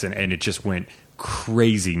facts, and it just went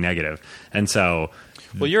crazy negative. And so...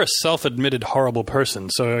 Well, you're a self-admitted horrible person,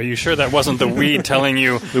 so are you sure that wasn't the weed telling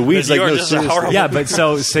you the weed's that like, you're no, just a horrible... Yeah, but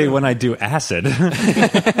so say when I do acid,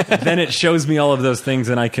 then it shows me all of those things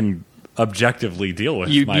and I can objectively deal with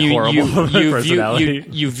my horrible personality.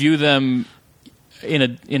 You view them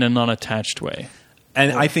in a non-attached way.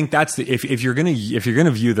 And I think that's if you're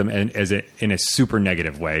gonna view them in a super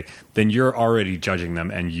negative way, then you're already judging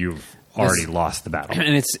them and you've already lost the battle.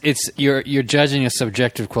 And you're judging a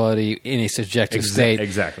subjective quality in a subjective state.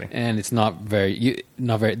 Exactly. And it's not very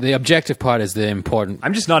the objective part is the important.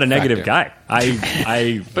 I'm just not a negative guy.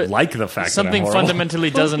 I like the fact something that I'm fundamentally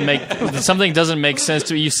doesn't make sense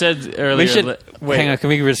to me. You said earlier. Hang on, can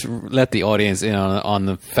we just let the audience in on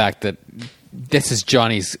the fact that this is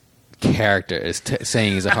Johnny's character is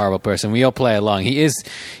saying he's a horrible person. We all play along. He is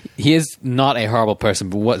not a horrible person,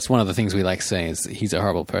 but what's one of the things we like saying is he's a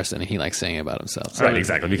horrible person, and he likes saying it about himself. Right,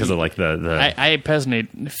 exactly, because of like the I personally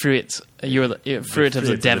fruit of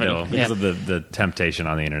the devil because of the temptation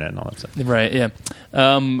on the internet and all that stuff. Right. Yeah.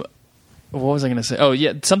 What was I going to say? Oh,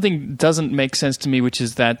 yeah. Something doesn't make sense to me, which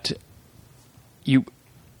is that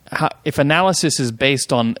if analysis is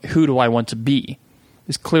based on who do I want to be,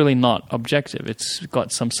 is clearly not objective. It's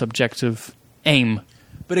got some subjective aim.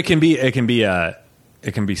 But it can be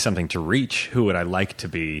something to reach. Who would I like to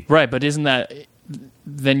be? Right, but isn't that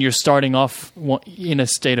then you're starting off in a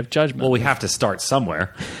state of judgment? Well, we have to start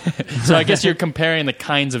somewhere. So I guess you're comparing the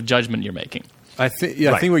kinds of judgment you're making. I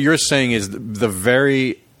think what you're saying is the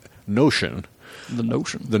very notion. The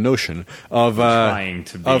notion of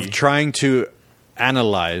trying to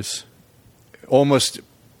analyze almost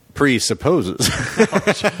presupposes.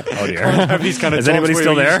 Oh dear. Have these kind of is anybody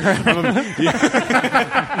still there? The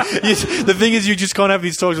thing is, you just can't have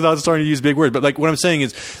these talks without starting to use big words. But like what I'm saying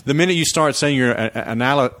is, the minute you start saying you're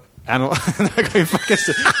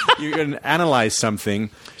you can analyze something.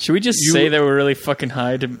 Should we just say that we're really fucking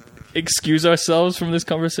high to excuse ourselves from this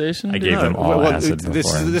conversation? I gave them all acid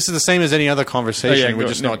before. This is the same as any other conversation. We're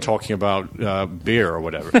just not talking about beer or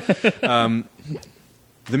whatever.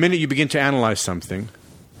 The minute you begin to analyze something,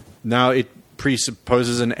 now it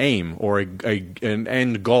presupposes an aim or an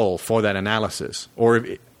end goal for that analysis. Or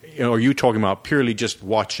are you talking about purely just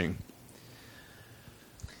watching?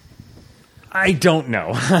 I don't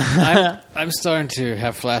know. I'm starting to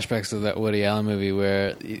have flashbacks of that Woody Allen movie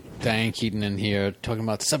where Diane Keaton and he are talking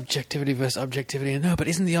about subjectivity versus objectivity. And no, but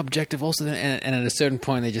isn't the objective also? And at a certain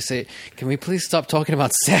point, they just say, "Can we please stop talking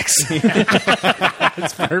about sex?"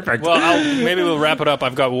 That's perfect. Well, maybe we'll wrap it up.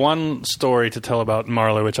 I've got one story to tell about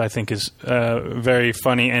Marlow, which I think is very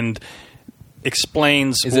funny and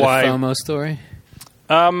explains why. Is it a FOMO story?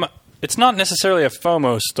 It's not necessarily a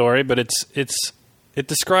FOMO story, but it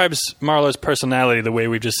describes Marlow's personality the way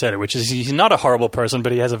we've just said it, which is he's not a horrible person,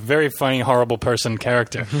 but he has a very funny horrible person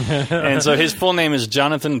character. And so his full name is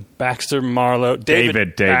Jonathan Baxter Marlow.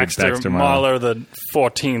 David Baxter Marlow the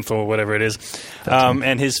 14th or whatever it is.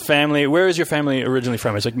 And his family, where is your family originally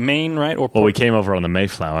from? It's like Maine, right? Or well, we came over on the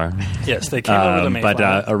Mayflower. Yes, they came over the Mayflower.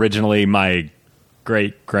 But originally my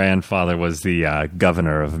great-grandfather was the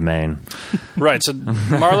governor of Maine. Right, so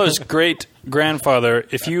Marlow's great-grandfather,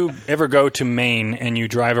 if you ever go to Maine and you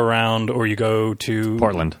drive around or you go to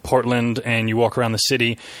Portland and you walk around the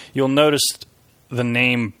city, you'll notice the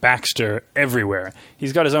name Baxter everywhere.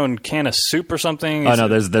 He's got his own can of soup or something. Oh, no,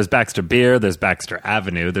 there's Baxter Beer, there's Baxter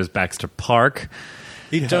Avenue, there's Baxter Park.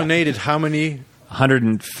 He donated how many?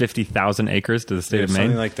 150,000 acres to the state of Maine.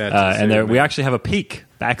 Something like that. And we actually have a peak,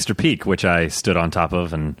 Baxter Peak, which I stood on top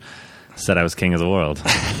of and said I was king of the world.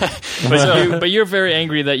 But you're very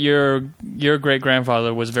angry that your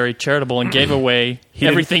great-grandfather was very charitable and gave away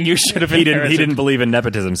everything you should have inherited. He didn't believe in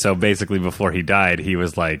nepotism, so basically before he died, he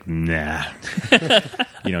was like, nah,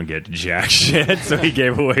 you don't get jack shit. So he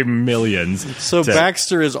gave away millions. So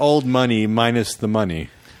Baxter is old money minus the money.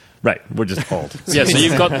 Right, we're just old. Yeah, so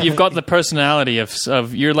you've got the personality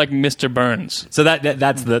of you're like Mr. Burns. So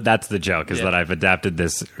that's the joke is that I've adapted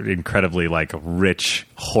this incredibly like rich,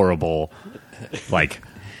 horrible, like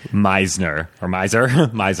miser,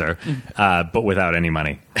 but without any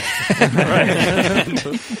money.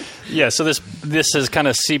 Yeah, so this has kind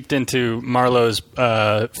of seeped into Marlow's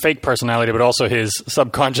fake personality, but also his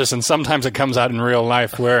subconscious, and sometimes it comes out in real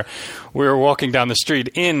life. Where we were walking down the street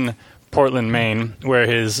in Portland, Maine, where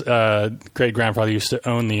his great-grandfather used to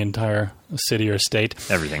own the entire city or state.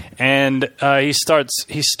 Everything. And he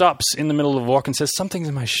stops in the middle of the walk and says, "Something's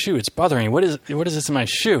in my shoe. It's bothering me. What is this in my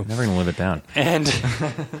shoe?" Never going to live it down. And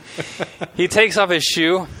he takes off his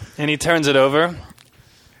shoe and he turns it over,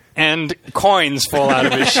 and coins fall out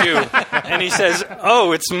of his shoe. And he says,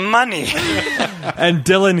 "Oh, it's money." And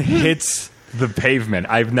Dylan hits the pavement.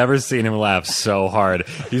 I've never seen him laugh so hard.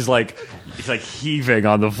 He's like heaving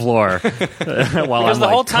on the floor while because the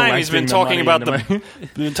whole time he's been talking about I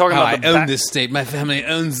own this state. My family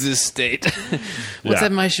owns this state. What's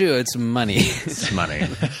in my shoe? It's money. It's money.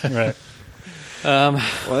 Right. Well,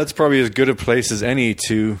 that's probably as good a place as any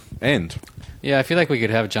to end. Yeah, I feel like we could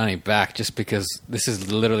have Johnny back just because this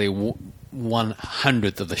is literally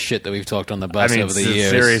 1/100th of the shit that we've talked on the bus over the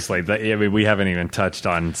years. Seriously, we haven't even touched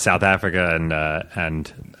on South Africa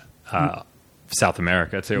and South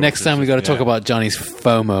America too. Next time we got to talk about Johnny's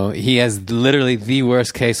FOMO. He has literally the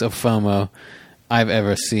worst case of FOMO I've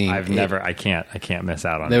ever seen. I can't miss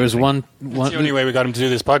out on. There was one. It's the only way we got him to do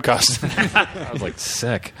this podcast. I was like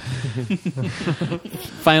sick.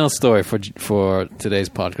 Final story for today's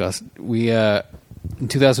podcast. We in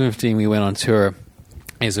 2015 we went on tour.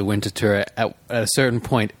 It's a winter tour. At a certain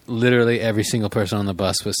point, literally every single person on the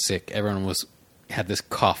bus was sick. Everyone had this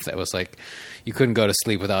cough that was like you couldn't go to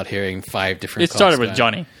sleep without hearing 5 different. It started with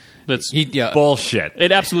Johnny. Bullshit.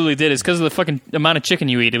 It absolutely did. It's because of the fucking amount of chicken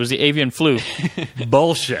you eat. It was the avian flu.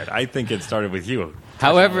 Bullshit. I think it started with you.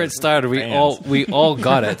 However it started, we all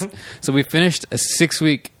got it. So we finished a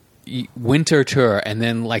 6-week winter tour, and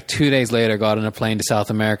then like 2 days later got on a plane to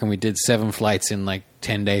South America, and we did 7 flights in like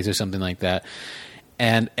 10 days or something like that.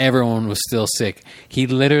 And everyone was still sick. He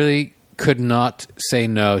literally could not say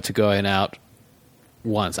no to going out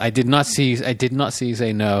once. I did not see you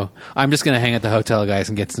say no. I'm just going to hang at the hotel, guys,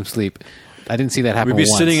 and get some sleep. I didn't see that happen once. We'd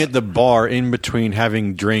be sitting at the bar in between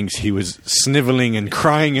having drinks. He was sniveling and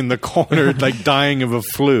crying in the corner like dying of a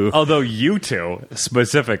flu. Although you two,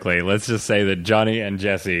 specifically, let's just say that Johnny and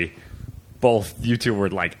Jesse, both you two were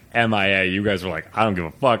like MIA. You guys were like, I don't give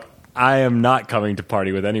a fuck. I am not coming to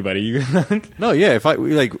party with anybody. No, yeah. I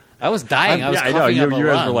was dying. I was coughing I know. You up a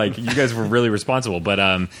guys lung. were like, you guys were really responsible.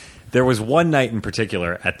 But there was one night in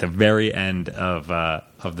particular at the very end of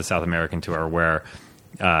the South American tour where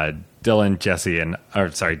Dylan,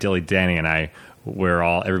 Dilly, Danny, and I were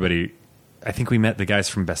everybody. I think we met the guys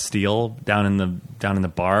from Bastille down in the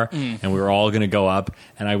bar, and we were all going to go up.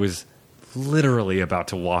 And I was literally about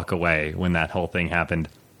to walk away when that whole thing happened,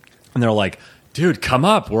 and they're like, "Dude, come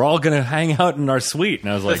up. We're all going to hang out in our suite." And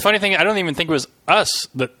I was like... The funny thing, I don't even think it was us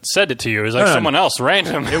that said it to you. It was like someone else,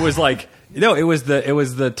 random. It was like... No, it was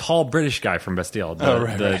the tall British guy from Bastille. The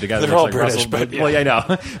guy that looks like British, Russell... Well, yeah, I know.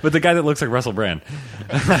 But the guy that looks like Russell Brand.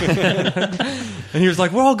 And he was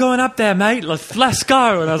like, "We're all going up there, mate. Let's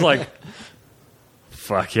go." And I was like...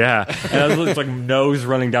 Fuck yeah. And I was like nose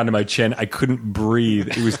running down to my chin. I couldn't breathe.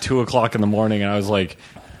 It was 2:00 in the morning, and I was like...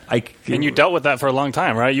 And you dealt with that for a long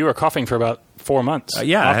time, right? You were coughing for about 4 months. I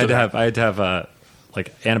had to have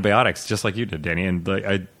like antibiotics, just like you did, Danny. And like,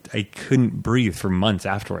 I couldn't breathe for months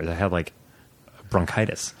afterwards. I had like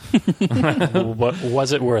bronchitis. But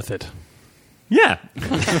was it worth it? Yeah,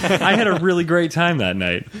 I had a really great time that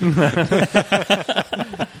night.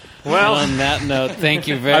 Well, on that note, thank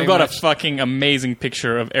you very much. I've got a fucking amazing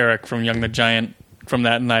picture of Eric from Young the Giant from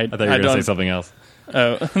that night. I thought you were going to say something else.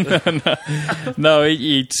 Oh no!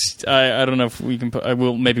 I don't know if we can.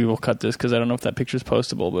 Maybe we'll cut this because I don't know if that picture is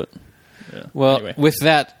postable. But well, anyway. With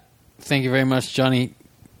that, thank you very much,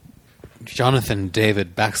 Jonathan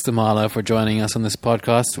David Baxter Marlow, for joining us on this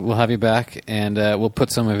podcast. We'll have you back, and we'll put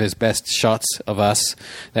some of his best shots of us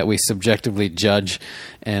that we subjectively judge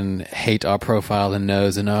and hate our profile and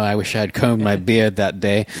nose. And I wish I had combed my beard that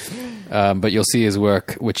day. But you'll see his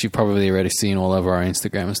work, which you've probably already seen all over our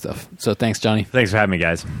Instagram and stuff. So thanks, Johnny. Thanks for having me,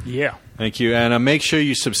 guys. Yeah. Thank you. And make sure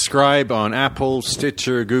you subscribe on Apple,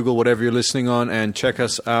 Stitcher, Google, whatever you're listening on, and check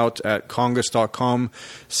us out at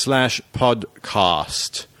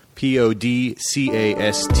kongos.com/podcast.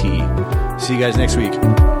 PODCAST. See you guys next week.